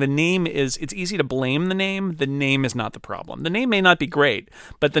issues. I think the name it's easy to blame the name. The name is not the problem. The name may not be great,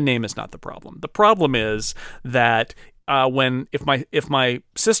 but the name is not the problem. The problem is that if my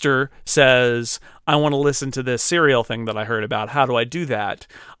sister says I want to listen to this serial thing that I heard about, how do I do that?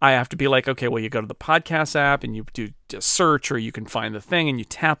 I have to be like, okay, well, you go to the podcast app and you do a search, or you can find the thing and you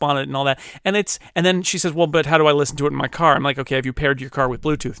tap on it and all that. And then she says, well, but how do I listen to it in my car? I'm like, okay, have you paired your car with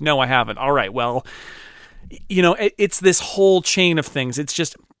Bluetooth? No, I haven't. All right, well, it's this whole chain of things. It's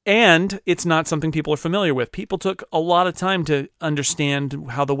just. And it's not something people are familiar with. People took a lot of time to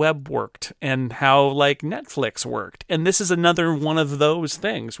understand how the web worked and how, like, Netflix worked. And this is another one of those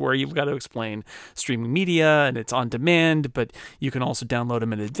things where you've got to explain streaming media, and it's on demand, but you can also download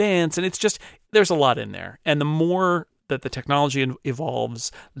them in advance. And it's just, there's a lot in there. And the more that the technology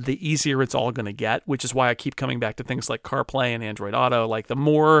evolves, the easier it's all going to get, which is why I keep coming back to things like CarPlay and Android Auto. Like, the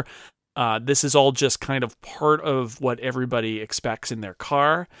more... this is all just kind of part of what everybody expects in their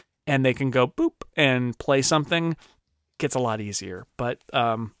car, and they can go boop and play something. It gets a lot easier, but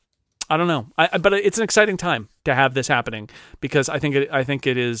I don't know. But it's an exciting time to have this happening, because I think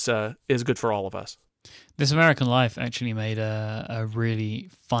it is good for all of us. This American Life actually made a really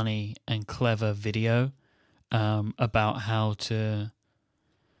funny and clever video about how to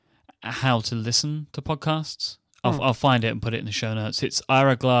listen to podcasts. I'll find it and put it in the show notes. It's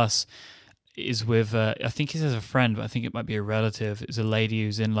Ira Glass is with, I think he says a friend, but I think it might be a relative. It's a lady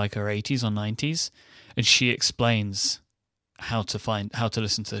who's in like her 80s or 90s, and she explains how to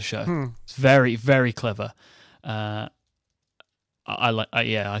listen to the show. It's very, very clever. I'll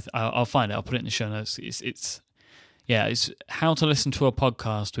find it. I'll put it in the show notes. It's how to listen to a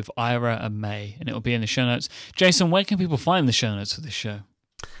podcast with Ira and May, and it'll be in the show notes. Jason, where can people find the show notes for this show?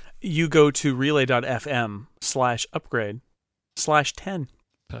 You go to relay.fm/upgrade/10.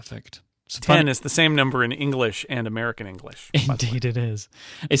 Perfect. So 10 is the same number in English and American English. Indeed it is.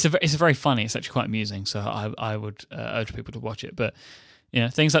 It's a very funny. It's actually quite amusing, so I would urge people to watch it. But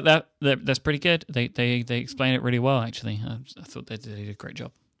things like that's pretty good. They explain it really well, actually. I thought they did a great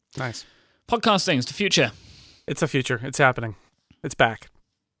job. Nice. Podcasting is the future. It's the future. It's happening. It's back.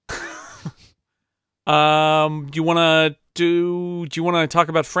 Do you want to talk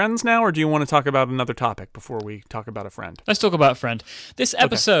about friends now, or do you want to talk about another topic before we talk about a friend? Let's talk about a friend. This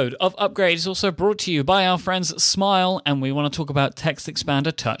episode of Upgrade is also brought to you by our friends at Smile, and we want to talk about Text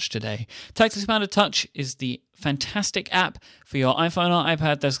Expander Touch today. Text Expander Touch is the fantastic app for your iPhone or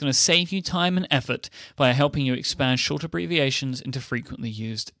iPad that's going to save you time and effort by helping you expand short abbreviations into frequently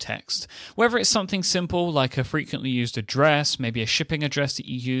used text. Whether it's something simple like a frequently used address, maybe a shipping address that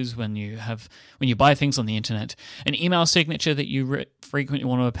you use when you buy things on the internet, an email signature that you frequently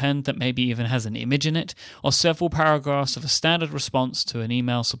want to append that maybe even has an image in it, or several paragraphs of a standard response to an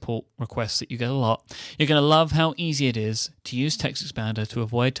email support request that you get a lot, you're going to love how easy it is to use Text Expander to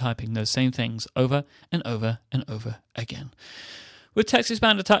avoid typing those same things over and over and over again. With Text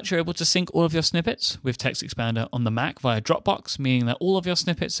Expander Touch, you're able to sync all of your snippets with Text Expander on the Mac via Dropbox, meaning that all of your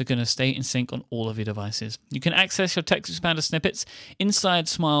snippets are going to stay in sync on all of your devices. You can access your Text Expander snippets inside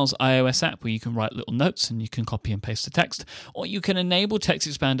Smile's iOS app, where you can write little notes and you can copy and paste the text, or you can enable Text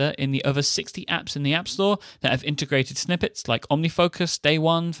Expander in the over 60 apps in the App Store that have integrated snippets like OmniFocus, Day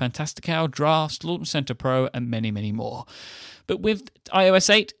One, Fantastical, Drafts, Launch Center Pro, and many, many more. But with iOS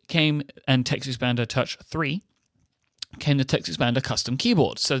 8 and Text Expander Touch 3, came the Text Expander custom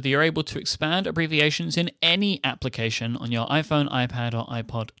keyboard, so that you're able to expand abbreviations in any application on your iPhone, iPad, or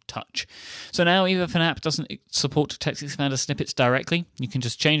iPod Touch. So now, even if an app doesn't support Text Expander snippets directly, you can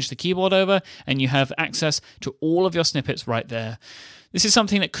just change the keyboard over and you have access to all of your snippets right there. This is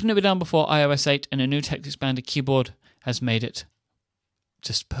something that couldn't have been done before iOS 8, and a new Text Expander keyboard has made it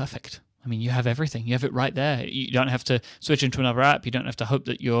just perfect. I mean, you have everything. You have it right there. You don't have to switch into another app. You don't have to hope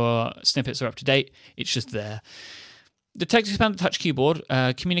that your snippets are up to date. It's just there. The Text Expander Touch keyboard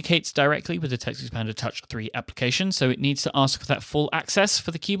communicates directly with the Text Expander Touch 3 application, so it needs to ask for that full access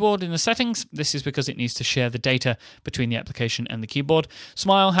for the keyboard in the settings. This is because it needs to share the data between the application and the keyboard.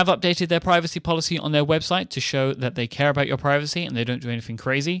 Smile have updated their privacy policy on their website to show that they care about your privacy and they don't do anything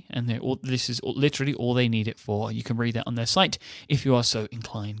crazy, and this is literally all they need it for. You can read that on their site if you are so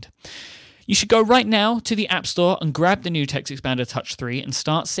inclined. You should go right now to the App Store and grab the new Text Expander Touch 3 and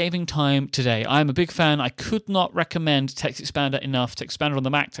start saving time today. I'm a big fan. I could not recommend Text Expander enough. Text Expander on the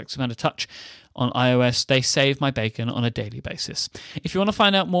Mac, Text Expander Touch on iOS. They save my bacon on a daily basis. If you want to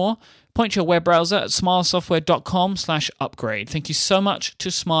find out more, point your web browser at smilesoftware.com/upgrade. Thank you so much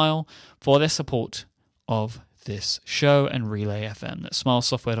to Smile for their support of this show and Relay FM. That's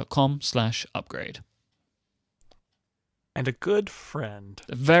smilesoftware.com/upgrade. And a good friend.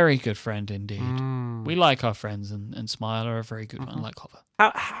 A very good friend indeed. We like our friends, and Smile are a very good one, like Hover.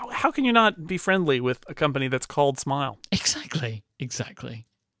 How can you not be friendly with a company that's called Smile? Exactly.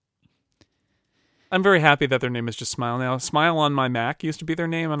 I'm very happy that their name is just Smile now. Smile on My Mac used to be their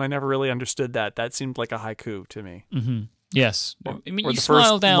name, and I never really understood that. That seemed like a haiku to me. Mm-hmm. Yes. Or you the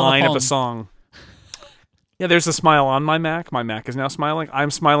smile first down line upon... of a song. Yeah, there's a smile on my Mac. My Mac is now smiling.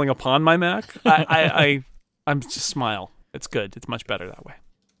 I'm smiling upon my Mac. I'm just smile. It's good. It's much better that way.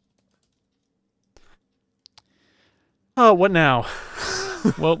 Oh, what now?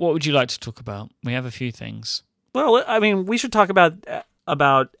 Well, what would you like to talk about? We have a few things. Well, I mean, we should talk about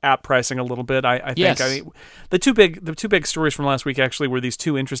app pricing a little bit. I think. Yes. I mean, the two big stories from last week actually were these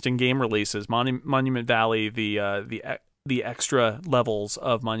two interesting game releases: Monument Valley, the extra levels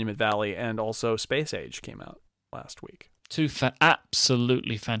of Monument Valley, and also Space Age came out last week. Two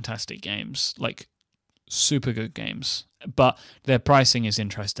absolutely fantastic games, like super good games. But their pricing is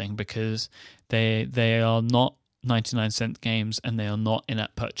interesting because they are not 99-cent games and they are not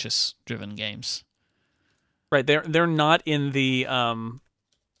in-app purchase driven games. Right, they're not in the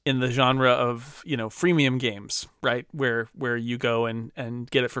genre of, freemium games, right? Where you go and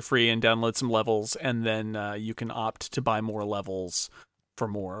get it for free and download some levels, and then you can opt to buy more levels for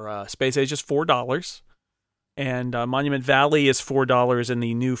more. Space Age is $4, and Monument Valley is $4, and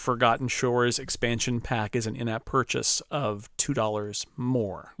the new Forgotten Shores expansion pack is an in-app purchase of $2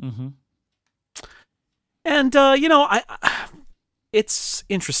 more. Mm-hmm. And it's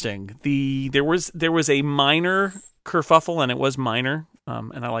interesting. There was a minor kerfuffle, and it was minor.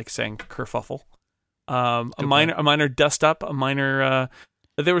 And I like saying kerfuffle. A minor dust up, a minor.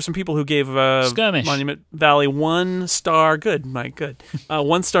 There were some people who gave Skirmish. Monument Valley 1 star. Good, Mike. Good.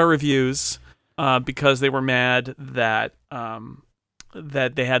 1-star reviews because they were mad that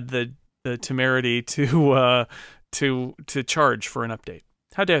they had the temerity to charge for an update.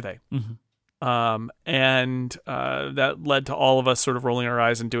 How dare they? Mm-hmm. And that led to all of us sort of rolling our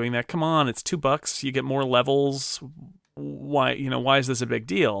eyes and doing that. Come on, it's $2. You get more levels. Why is this a big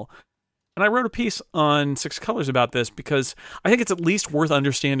deal? And I wrote a piece on Six Colors about this because I think it's at least worth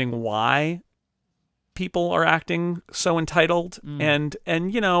understanding why people are acting so entitled. And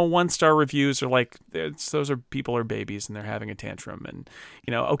 1-star reviews are like, people are babies and they're having a tantrum. And,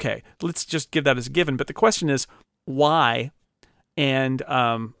 okay, let's just give that as a given. But the question is, why? And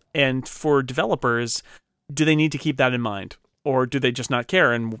for developers, do they need to keep that in mind? Or do they just not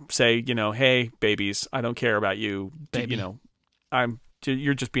care and say, hey, babies, I don't care about you. Baby.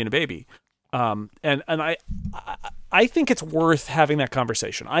 You're just being a baby. And I think it's worth having that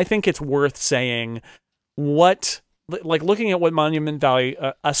conversation. I think it's worth saying looking at what Monument Valley,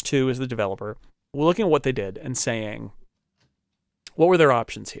 us two as the developer, we're looking at what they did and saying, what were their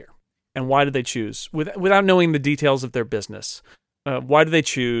options here? And why did they choose, without knowing the details of their business, why did they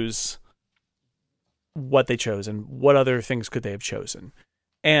choose what they chose, and what other things could they have chosen?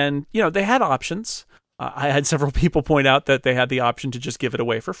 And, they had options. I had several people point out that they had the option to just give it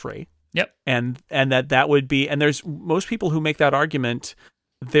away for free. Yep. And that would be, and there's most people who make that argument,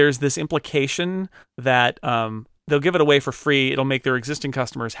 there's this implication that they'll give it away for free, it'll make their existing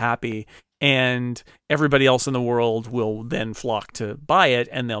customers happy, and everybody else in the world will then flock to buy it,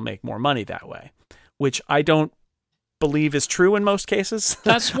 and they'll make more money that way, which I don't believe is true in most cases.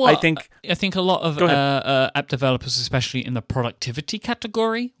 That's what I think a lot of app developers, especially in the productivity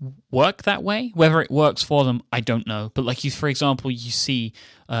category, work that way. Whether it works for them, I don't know. But for example, you see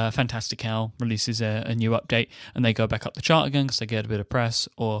Fantastical releases a new update and they go back up the chart again because they get a bit of press,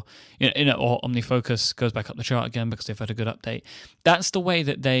 or or OmniFocus goes back up the chart again because they've had a good update. That's the way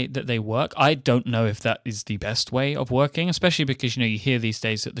that they work. I don't know if that is the best way of working, especially because you hear these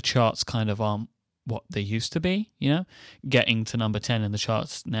days that the charts kind of aren't what they used to be. Getting to number 10 in the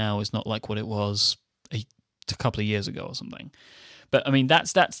charts now is not like what it was a couple of years ago or something. But I mean,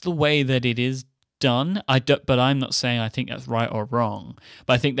 that's the way that it is done. But I'm not saying I think that's right or wrong.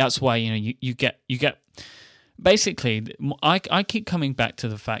 But I think that's why you get basically. I keep coming back to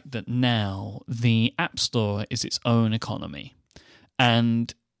the fact that now the App Store is its own economy,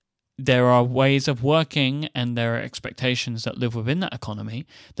 and there are ways of working and there are expectations that live within that economy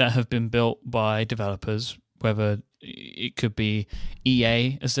that have been built by developers, whether it could be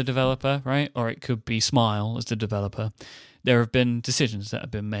EA as the developer, right? Or it could be Smile as the developer. There have been decisions that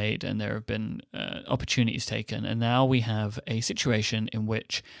have been made and there have been opportunities taken. And now we have a situation in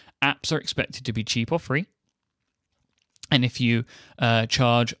which apps are expected to be cheap or free. And if you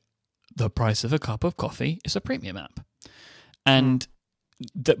charge the price of a cup of coffee, it's a premium app. And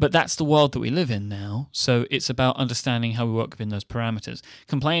but that's the world that we live in now. So it's about understanding how we work within those parameters.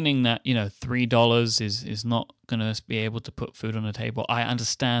 Complaining that $3 is not going to be able to put food on the table, I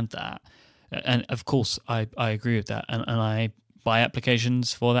understand that, and of course I agree with that, and I buy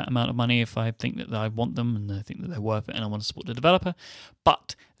applications for that amount of money if I think that I want them and I think that they're worth it and I want to support the developer.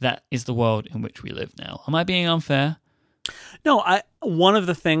 But that is the world in which we live now. Am I being unfair? No, one of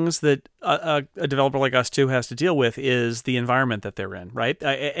the things that a developer like us too has to deal with is the environment that they're in, right?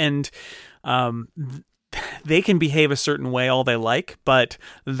 They can behave a certain way all they like, but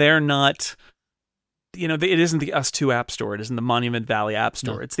they're not. It isn't the Us2 App Store. It isn't the Monument Valley App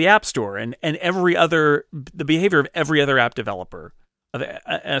Store. No. It's the App Store, and the behavior of every other app developer,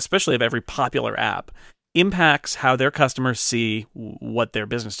 especially of every popular app, impacts how their customers see what their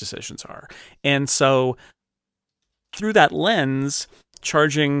business decisions are, and so. Through that lens,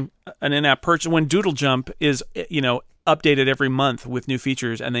 charging an in-app purchase when Doodle Jump is, updated every month with new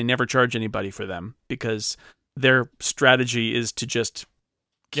features and they never charge anybody for them because their strategy is to just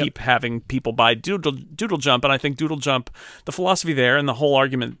keep having people buy Doodle Jump. And I think Doodle Jump, the philosophy there and the whole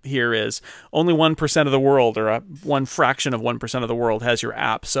argument here is only 1% of the world or one fraction of 1% of the world has your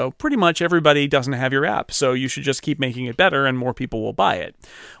app. So pretty much everybody doesn't have your app. So you should just keep making it better and more people will buy it.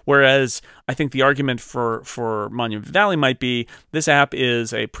 Whereas I think the argument for Monument Valley might be this app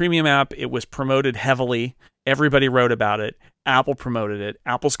is a premium app. It was promoted heavily. Everybody wrote about it. Apple promoted it.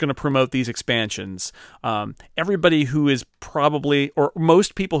 Apple's going to promote these expansions. Everybody who is probably, or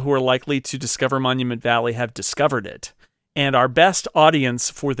most people who are likely to discover Monument Valley have discovered it. And our best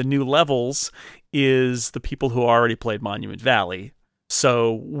audience for the new levels is the people who already played Monument Valley.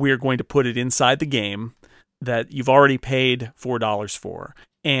 So we're going to put it inside the game that you've already paid $4 for.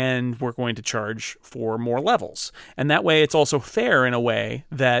 And we're going to charge for more levels. And that way it's also fair in a way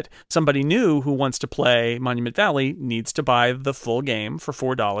that somebody new who wants to play Monument Valley needs to buy the full game for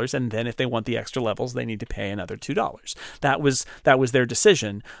 $4, and then if they want the extra levels, they need to pay another $2. That was their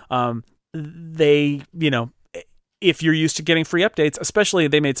decision. If you're used to getting free updates, especially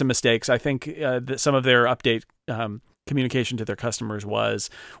they made some mistakes. I think that some of their update communication to their customers was,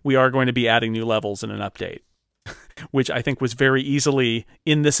 we are going to be adding new levels in an update. Which I think was very easily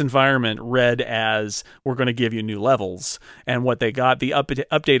in this environment read as we're going to give you new levels. And what they got, the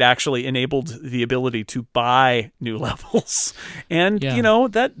update actually enabled the ability to buy new levels. And,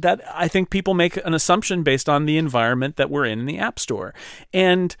 that I think people make an assumption based on the environment that we're in the App Store.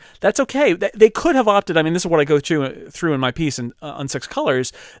 And that's okay. They could have opted, this is what I go through in my piece on 6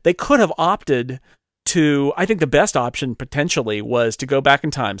 Colors. They could have opted to, I think the best option potentially was to go back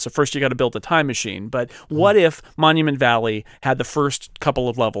in time. So first you got to build a time machine. But what if Monument Valley had the first couple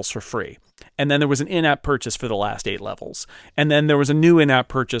of levels for free? And then there was an in-app purchase for the last 8 levels. And then there was a new in-app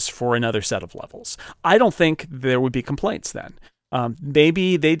purchase for another set of levels. I don't think there would be complaints then.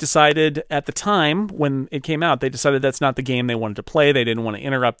 Maybe they decided at the time when it came out, they decided that's not the game they wanted to play. They didn't want to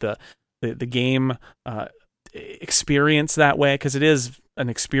interrupt the game experience that way, because it is an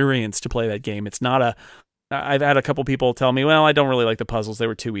experience to play that game. It's not I've had a couple people tell me, well, I don't really like the puzzles. They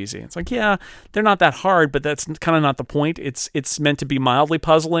were too easy. It's like, yeah, they're not that hard, but that's kind of not the point. It's meant to be mildly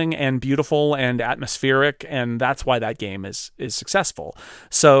puzzling and beautiful and atmospheric, and that's why that game is successful.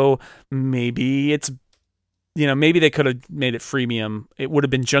 So maybe maybe they could have made it freemium. It would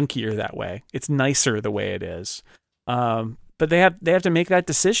have been junkier that way. It's nicer the way it is. But they have to make that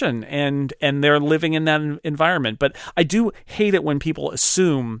decision, and they're living in that environment. But I do hate it when people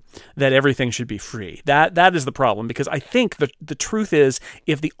assume that everything should be free. That is the problem, because I think the truth is,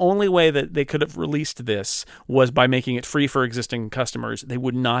 if the only way that they could have released this was by making it free for existing customers, they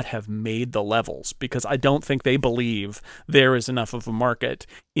would not have made the levels, because I don't think they believe there is enough of a market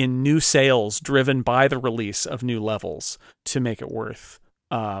in new sales driven by the release of new levels to make it worth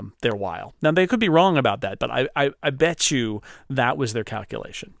their while. Now, they could be wrong about that, but I bet you that was their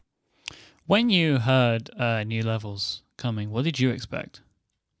calculation. When you heard new levels coming, what did you expect?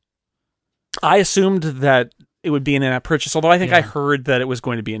 I assumed that it would be an in-app purchase, although I think I heard that it was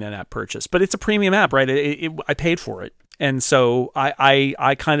going to be an in-app purchase. But it's a premium app, right? I paid for it. And so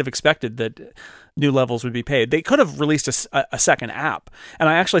I kind of expected that new levels would be paid. They could have released a second app. And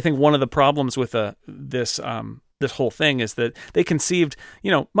I actually think one of the problems with this whole thing is that they conceived,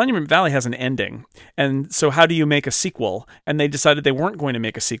 Monument Valley has an ending. And so how do you make a sequel? And they decided they weren't going to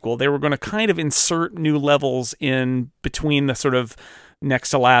make a sequel. They were going to kind of insert new levels in between the sort of next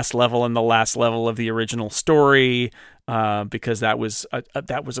to last level and the last level of the original story, because that was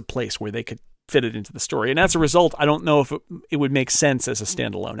a place where they could fit it into the story. And as a result, I don't know if it would make sense as a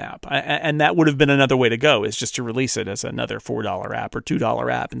standalone app. And that would have been another way to go, is just to release it as another $4 app or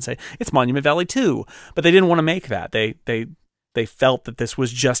 $2 app and say, it's Monument Valley 2. But they didn't want to make that. They felt that this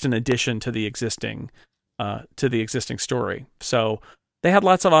was just an addition to the existing story. So they had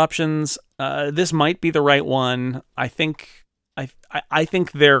lots of options. This might be the right one. I think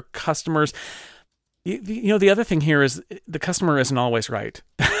their customers... the other thing here is the customer isn't always right.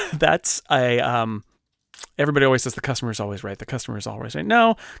 That's everybody always says the customer is always right. The customer is always right.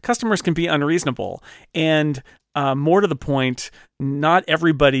 No, customers can be unreasonable. And more to the point, not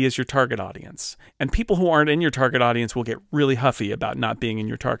everybody is your target audience. And people who aren't in your target audience will get really huffy about not being in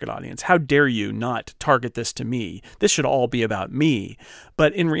your target audience. How dare you not target this to me? This should all be about me.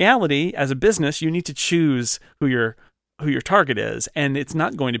 But in reality, as a business, you need to choose who your target is, and it's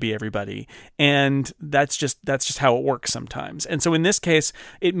not going to be everybody. And that's just how it works sometimes. And so in this case,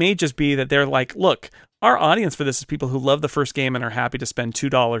 it may just be that they're like, look, our audience for this is people who love the first game and are happy to spend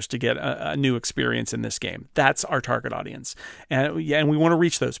 $2 to get a new experience in this game. That's our target audience. And we want to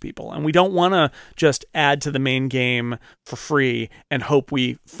reach those people. And we don't want to just add to the main game for free and hope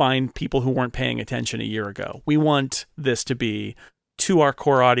we find people who weren't paying attention a year ago. We want this to be to our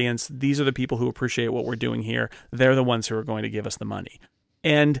core audience. These are the people who appreciate what we're doing here. They're the ones who are going to give us the money.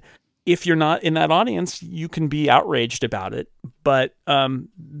 And if you're not in that audience, you can be outraged about it, but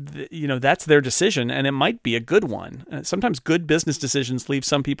that's their decision, and it might be a good one. Sometimes good business decisions leave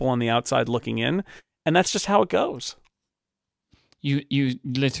some people on the outside looking in, and that's just how it goes. You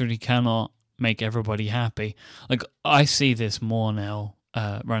literally cannot make everybody happy. Like, I see this more now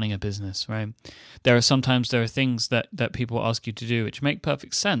running a business, right? There are things that people ask you to do which make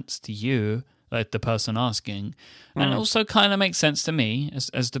perfect sense to you, like the person asking, and it also kind of makes sense to me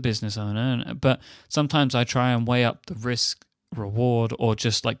as the business owner. But sometimes I try and weigh up the risk reward, or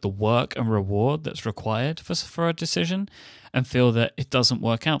just like the work and reward that's required for a decision, and feel that it doesn't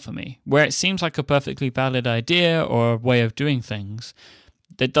work out for me. Where it seems like a perfectly valid idea or a way of doing things,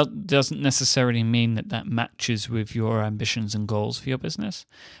 that doesn't necessarily mean that matches with your ambitions and goals for your business.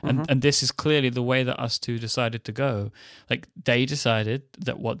 And this is clearly the way that us two decided to go. Like, they decided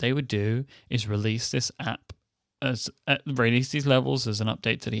that what they would do is release this app, release these levels as an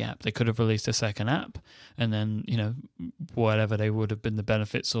update to the app. They could have released a second app, and then, whatever they would have been the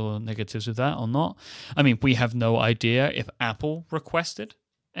benefits or negatives of that or not. I mean, we have no idea if Apple requested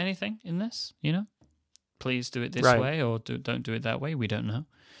anything in this, please do it this way, or don't do it that way. We don't know.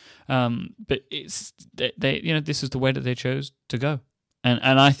 But it's this is the way that they chose to go.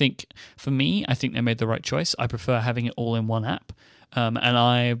 And I think, for me, I think they made the right choice. I prefer having it all in one app. And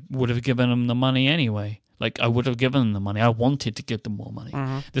I would have given them the money anyway. Like, I would have given them the money. I wanted to give them more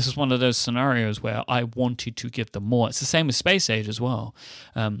money. This is one of those scenarios where I wanted to give them more. It's the same with Space Age as well.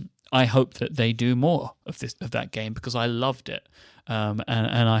 I hope that they do more of that game, because I loved it. And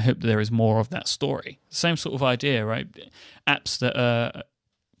I hope that there is more of that story. Same sort of idea, right? Apps that are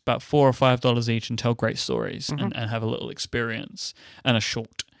about $4 or $5 each and tell great stories and have a little experience and a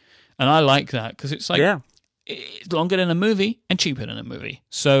short. And I like that, because it's like, it's longer than a movie and cheaper than a movie.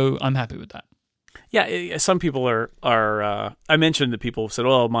 So I'm happy with that. Yeah, some people are I mentioned that people said,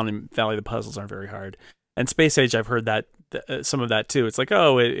 "Oh, Monument Valley, the puzzles aren't very hard." And Space Age, I've heard that some of that too. It's like,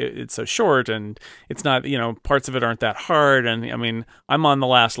 oh, it's so short, and it's not, parts of it aren't that hard. And I mean, I'm on the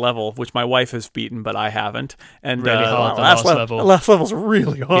last level, which my wife has beaten, but I haven't. And really hard, the last level's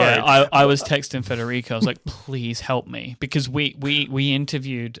really hard. Yeah, I was texting Federico. I was like, please help me, because we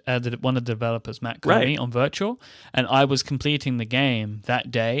interviewed one of the developers, Matt Coney, on Virtual, and I was completing the game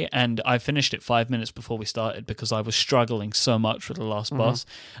that day, and I finished it 5 minutes before we started because I was struggling so much with the last boss,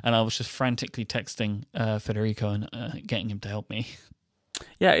 and I was just frantically texting Federico and getting him to help me.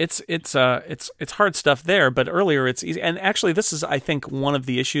 Yeah, it's hard stuff there, but earlier it's easy. And actually, this is, I think, one of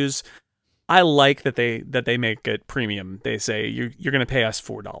the issues. I like that they make it premium. They say you're going to pay us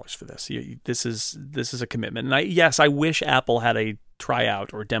 $4 for this. This is a commitment. And I wish Apple had a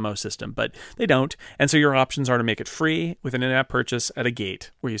tryout or demo system, but they don't. And so your options are to make it free with an in-app purchase at a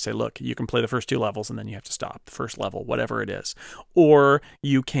gate where you say, look, you can play the first 2 levels and then you have to stop the first level, whatever it is. Or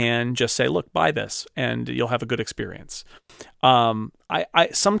you can just say, look, buy this and you'll have a good experience. I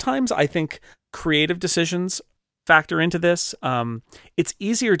sometimes I think creative decisions factor into this. It's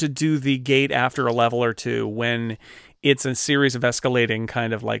easier to do the gate after a level or two when it's a series of escalating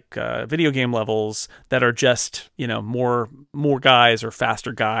kind of like video game levels that are just, more guys or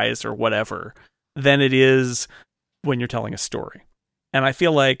faster guys or whatever than it is when you're telling a story. And I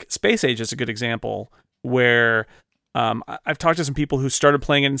feel like Space Age is a good example where I've talked to some people who started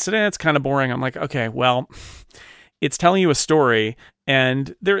playing it and said, it's kind of boring. I'm like, okay, well, it's telling you a story,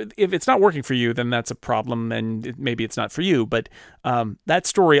 and if it's not working for you, then that's a problem, and maybe it's not for you. But that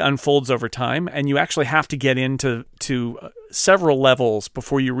story unfolds over time, and you actually have to get into several levels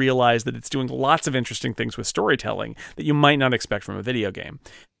before you realize that it's doing lots of interesting things with storytelling that you might not expect from a video game.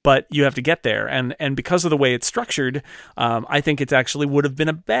 But you have to get there, and because of the way it's structured, I think it actually would have been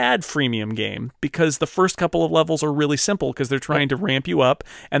a bad freemium game, because the first couple of levels are really simple because they're trying to ramp you up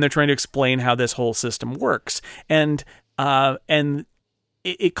and they're trying to explain how this whole system works, and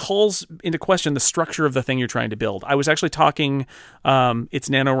it calls into question the structure of the thing you're trying to build. I was actually talking, it's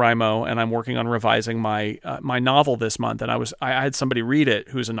NaNoWriMo, and I'm working on revising my my novel this month, and I had somebody read it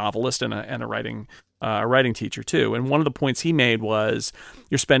who's a novelist and a writing teacher too. And one of the points he made was,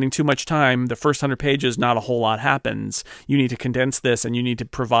 you're spending too much time. The first 100 pages, not a whole lot happens. You need to condense this, and you need to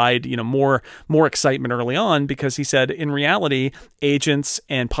provide, more excitement early on, because he said, in reality, agents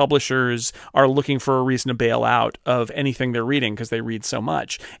and publishers are looking for a reason to bail out of anything they're reading because they read so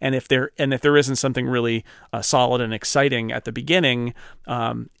much. And if there isn't something really solid and exciting at the beginning,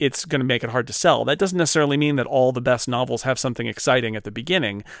 it's going to make it hard to sell. That doesn't necessarily mean that all the best novels have something exciting at the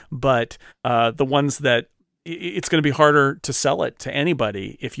beginning, but the ones that it's going to be harder to sell it to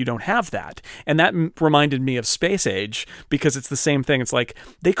anybody if you don't have that. And that reminded me of Space Age, because it's the same thing. It's like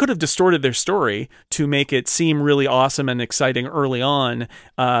they could have distorted their story to make it seem really awesome and exciting early on,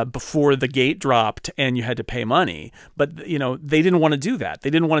 before the gate dropped and you had to pay money. But, they didn't want to do that.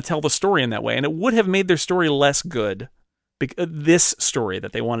 They didn't want to tell the story in that way. And it would have made their story less good, this story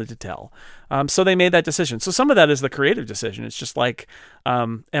that they wanted to tell. So they made that decision. So some of that is the creative decision. It's just like,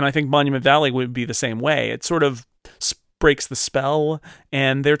 and I think Monument Valley would be the same way. It sort of breaks the spell,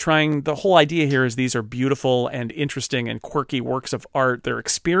 and the whole idea here is these are beautiful and interesting and quirky works of art. They're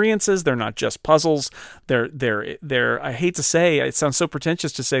experiences. They're not just puzzles. They're I hate to say, it sounds so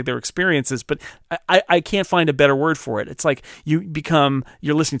pretentious to say they're experiences, but I can't find a better word for it. It's like you're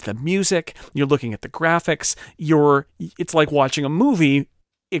listening to the music, you're looking at the graphics, it's like watching a movie,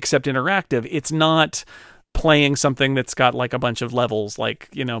 except interactive. It's not playing something that's got like a bunch of levels, like,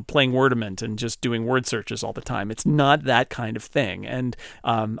 playing Wordament and just doing word searches all the time. It's not that kind of thing. And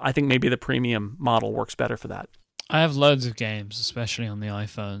I think maybe the premium model works better for that. I have loads of games, especially on the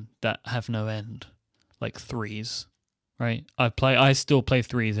iPhone, that have no end, like threes, right? I still play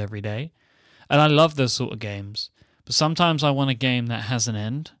threes every day, and I love those sort of games. But sometimes I want a game that has an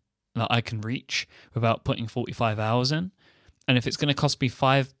end that I can reach without putting 45 hours in. And if it's going to cost me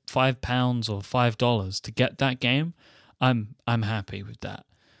 £5 or $5 to get that game, I'm happy with that.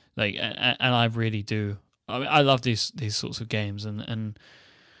 Like, and I really do. I love these sorts of games, and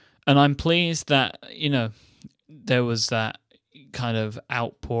I'm pleased that there was that kind of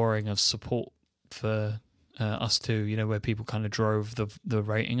outpouring of support for us too. Where people kind of drove the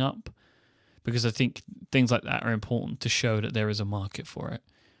rating up, because I think things like that are important to show that there is a market for it,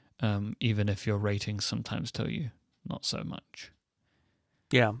 even if your ratings sometimes tell you not so much.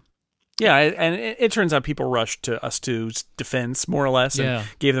 Yeah, and it turns out people rushed to Us2's defense, more or less, and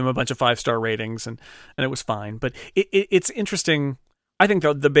gave them a bunch of 5-star ratings, and it was fine. But it's interesting. I think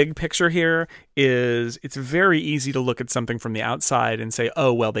the big picture here is it's very easy to look at something from the outside and say,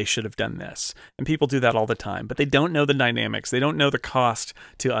 oh, well, they should have done this. And people do that all the time, but they don't know the dynamics. They don't know the cost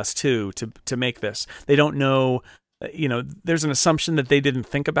to Us2 to make this. They don't know. There's an assumption that they didn't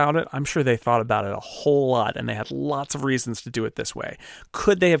think about it. I'm sure they thought about it a whole lot, and they had lots of reasons to do it this way.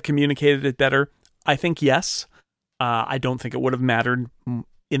 Could they have communicated it better? I think yes. I don't think it would have mattered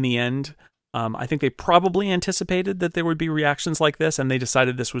in the end. I think they probably anticipated that there would be reactions like this, and they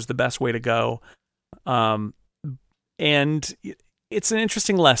decided this was the best way to go. And it's an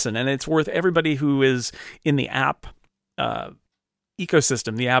interesting lesson, and it's worth everybody who is in the app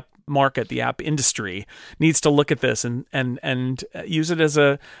ecosystem, the app market, the app industry needs to look at this and use it as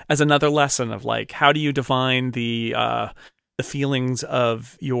another lesson of, like, how do you define the feelings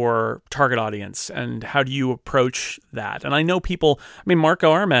of your target audience, and how do you approach that? And I know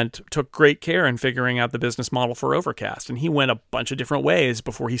Marco Arment took great care in figuring out the business model for Overcast, and he went a bunch of different ways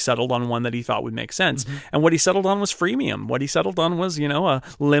before he settled on one that he thought would make sense. Mm-hmm. And what he settled on was freemium. What he settled on was, a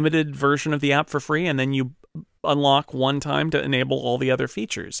limited version of the app for free, and then you unlock one time to enable all the other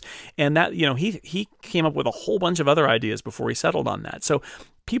features. And that, he came up with a whole bunch of other ideas before he settled on that. So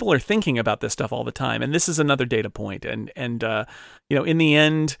people are thinking about this stuff all the time, and this is another data point. And in the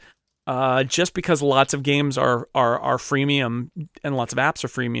end, just because lots of games are freemium and lots of apps are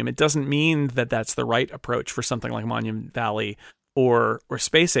freemium, it doesn't mean that that's the right approach for something like Monument Valley or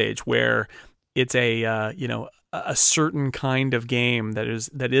Space Age, where it's a certain kind of game that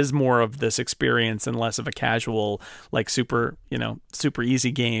is more of this experience and less of a casual, like, super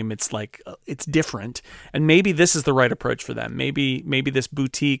easy game. It's like, it's different. And maybe this is the right approach for them. Maybe this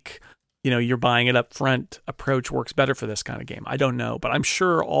boutique, you're buying it up front approach works better for this kind of game. I don't know, but I'm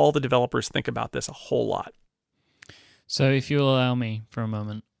sure all the developers think about this a whole lot. So if you'll allow me for a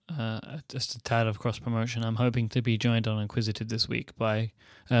moment, just a tad of cross-promotion, I'm hoping to be joined on Inquisitive this week by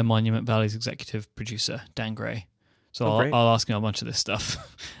Monument Valley's executive producer, Dan Gray. So I'll ask him a bunch of this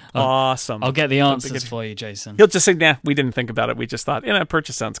stuff. Awesome. I'll get the answers for you, Jason. He'll just say, nah, we didn't think about it. We just thought,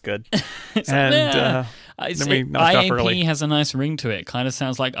 purchase sounds good. It's, we knocked off IAP early. has a nice ring to it. Kind of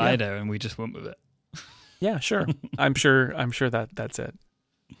sounds like IDO, and we just went with it. Yeah, sure. I'm sure that's it.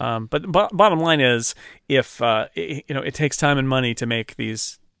 But bottom line is, if it takes time and money to make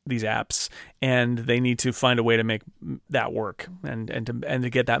these apps, and they need to find a way to make that work and to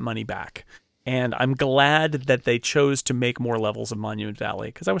get that money back. And I'm glad that they chose to make more levels of Monument Valley,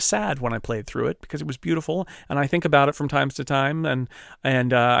 because I was sad when I played through it, because it was beautiful, and I think about it from time to time,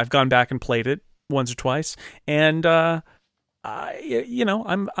 and I've gone back and played it once or twice, and I'm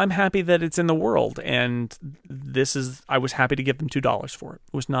happy that it's in the world, and I was happy to give them $2 for it.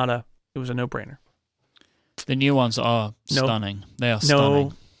 It was a no-brainer. The new ones are stunning. They are stunning.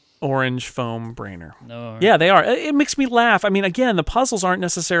 No orange foam brainer. No. Yeah, they are. It makes me laugh. I mean, again, the puzzles aren't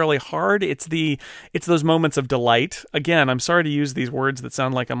necessarily hard. It's those moments of delight. Again, I'm sorry to use these words that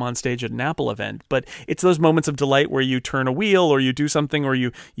sound like I'm on stage at an Apple event, but it's those moments of delight where you turn a wheel or you do something, or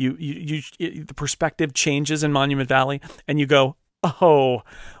the perspective changes in Monument Valley, and you go, oh,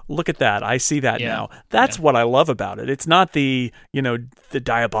 look at that. I see that now. That's what I love about it. It's not the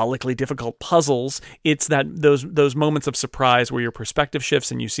diabolically difficult puzzles. It's those moments of surprise where your perspective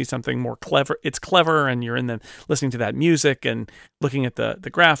shifts and you see something more clever. It's clever, and you're listening to that music and looking at the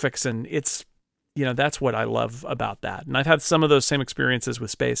graphics, and it's, that's what I love about that. And I've had some of those same experiences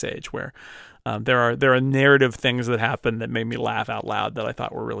with Space Age, where there are narrative things that happen that made me laugh out loud that I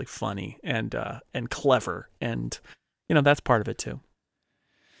thought were really funny and clever, and that's part of it too.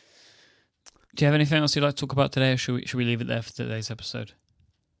 Do you have anything else you'd like to talk about today, or should we leave it there for today's episode?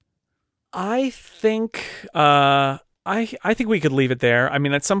 I think I think we could leave it there. I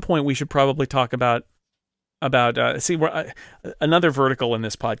mean, at some point we should probably talk about another vertical in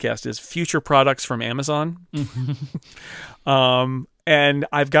this podcast is future products from Amazon. And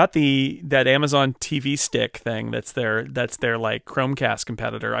I've got that Amazon TV stick thing that's their like Chromecast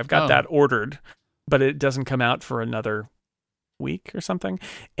competitor. I've got that ordered, but it doesn't come out for another week or something.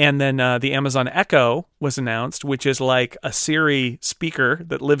 And then the Amazon Echo was announced, which is like a Siri speaker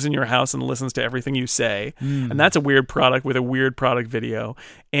that lives in your house and listens to everything you say. And that's a weird product with a weird product video.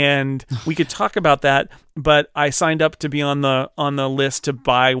 And we could talk about that, but I signed up to be on the list to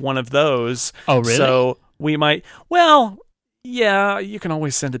buy one of those. Oh, really? So we might, well, yeah, you can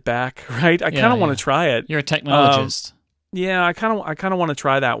always send it back, right? I kind of want to try it. You're a technologist. Yeah, I kind of want to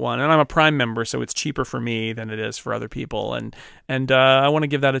try that one, and I'm a Prime member, so it's cheaper for me than it is for other people, and I want to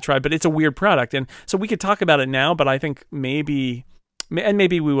give that a try. But it's a weird product, and so we could talk about it now. But I think maybe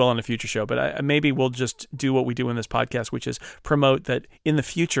we will in a future show. But maybe we'll just do what we do in this podcast, which is promote that in the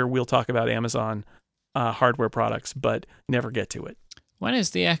future we'll talk about Amazon hardware products, but never get to it. When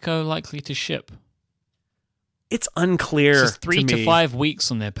is the Echo likely to ship? It's unclear. It's 3 to 5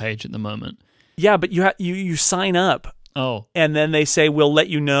 weeks on their page at the moment. Yeah, but you sign up. Oh. And then they say, we'll let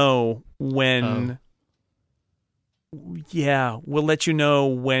you know when. Oh. Yeah, we'll let you know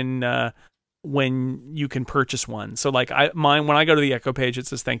when you can purchase one. So like when I go to the Echo page, it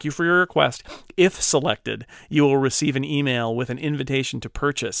says, thank you for your request. If selected, you will receive an email with an invitation to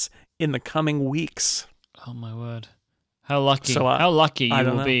purchase in the coming weeks. Oh my word. How lucky you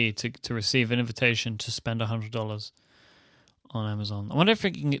will be to receive an invitation to spend $100 on Amazon. I wonder if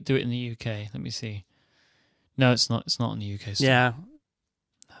we can do it in the UK. Let me see. No, it's not. It's not in the UK store. Yeah.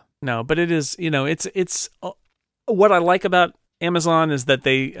 No, but it is. It's what I like about Amazon is that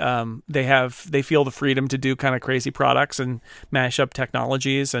they feel the freedom to do kind of crazy products and mash up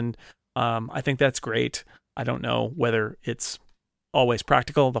technologies, and I think that's great. I don't know whether it's always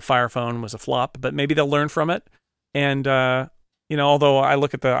practical. The Fire Phone was a flop, but maybe they'll learn from it. And although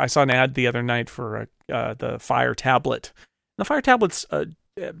I saw an ad the other night for the Fire tablet. The Fire tablet's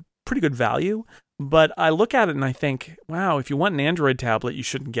pretty good value. But I look at it and I think, wow, if you want an Android tablet, you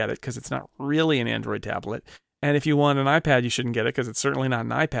shouldn't get it because it's not really an Android tablet. And if you want an iPad, you shouldn't get it because it's certainly not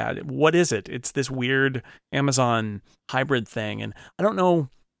an iPad. What is it? It's this weird Amazon hybrid thing. And I don't know.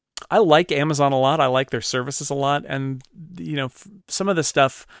 I like Amazon a lot. I like their services a lot. And, some of the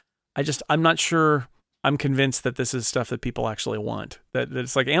stuff, I'm not sure I'm convinced that this is stuff that people actually want. That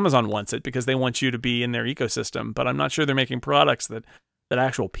it's like Amazon wants it because they want you to be in their ecosystem. But I'm not sure they're making products that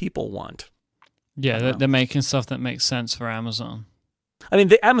actual people want. Yeah, they're making stuff that makes sense for Amazon. I mean,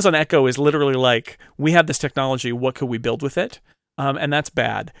 the Amazon Echo is literally like, we have this technology, what could we build with it? And that's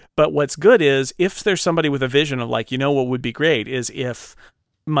bad. But what's good is, if there's somebody with a vision of like, what would be great is if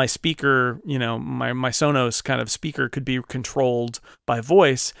my speaker, my Sonos kind of speaker could be controlled by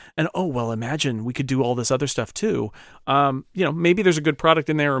voice, and imagine we could do all this other stuff too. Maybe there's a good product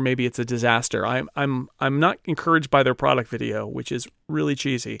in there, or maybe it's a disaster. I'm not encouraged by their product video, which is really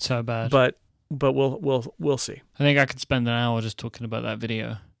cheesy. So bad. But we'll see. I think I could spend an hour just talking about that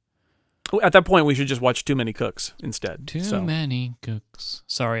video. At that point, we should just watch Too Many Cooks instead. Too many cooks.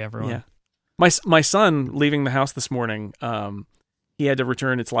 Sorry, everyone. Yeah. My son, leaving the house this morning, he had to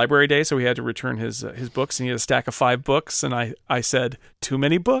return, it's library day, so he had to return his books, and he had a stack of 5 books, and I said, too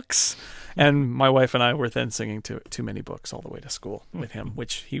many books? And my wife and I were then singing too many books all the way to school with him,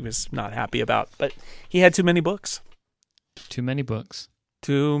 which he was not happy about, but he had too many books. Too many books.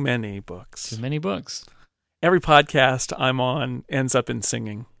 Too many books. Too many books. Every podcast I'm on ends up in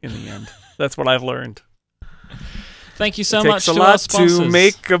singing in the end. That's what I've learned. Thank you so much to a our lot sponsors. to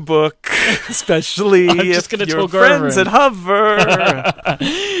make a book, especially if you're friends at Hover.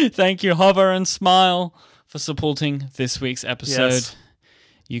 Thank you, Hover and Smile, for supporting this week's episode. Yes.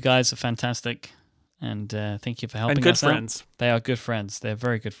 You guys are fantastic, and thank you for helping And good us friends. out. They are good friends. They're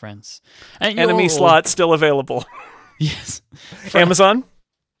very good friends. And Enemy slot still available. Yes. Amazon?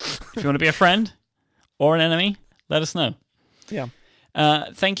 If you want to be a friend or an enemy, let us know. Yeah.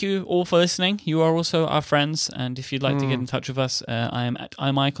 Thank you all for listening. You are also our friends, and if you'd like to get in touch with us, I am at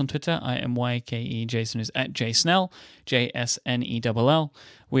imike on Twitter. IMYKE. Jason is at jsnell, JSNELL.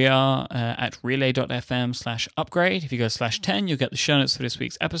 We are at relay.fm/upgrade. If you go /10, you'll get the show notes for this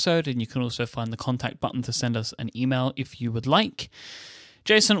week's episode, and you can also find the contact button to send us an email if you would like.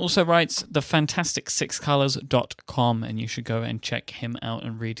 Jason also writes thefantastic6colors.com, and you should go and check him out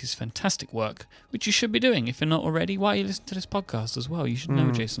and read his fantastic work, which you should be doing if you're not already. Why you listen to this podcast as well? You should know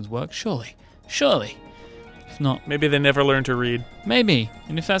Jason's work, surely. If not, Maybe they never learned to read. maybe.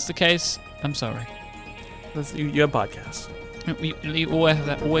 And if that's the case, I'm sorry. You have podcasts. You always have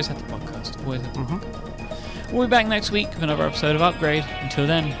the podcast. Always have the podcast. We'll be back next week with another episode of Upgrade. Until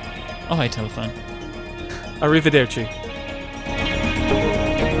then, oh hey, telephone. Arrivederci.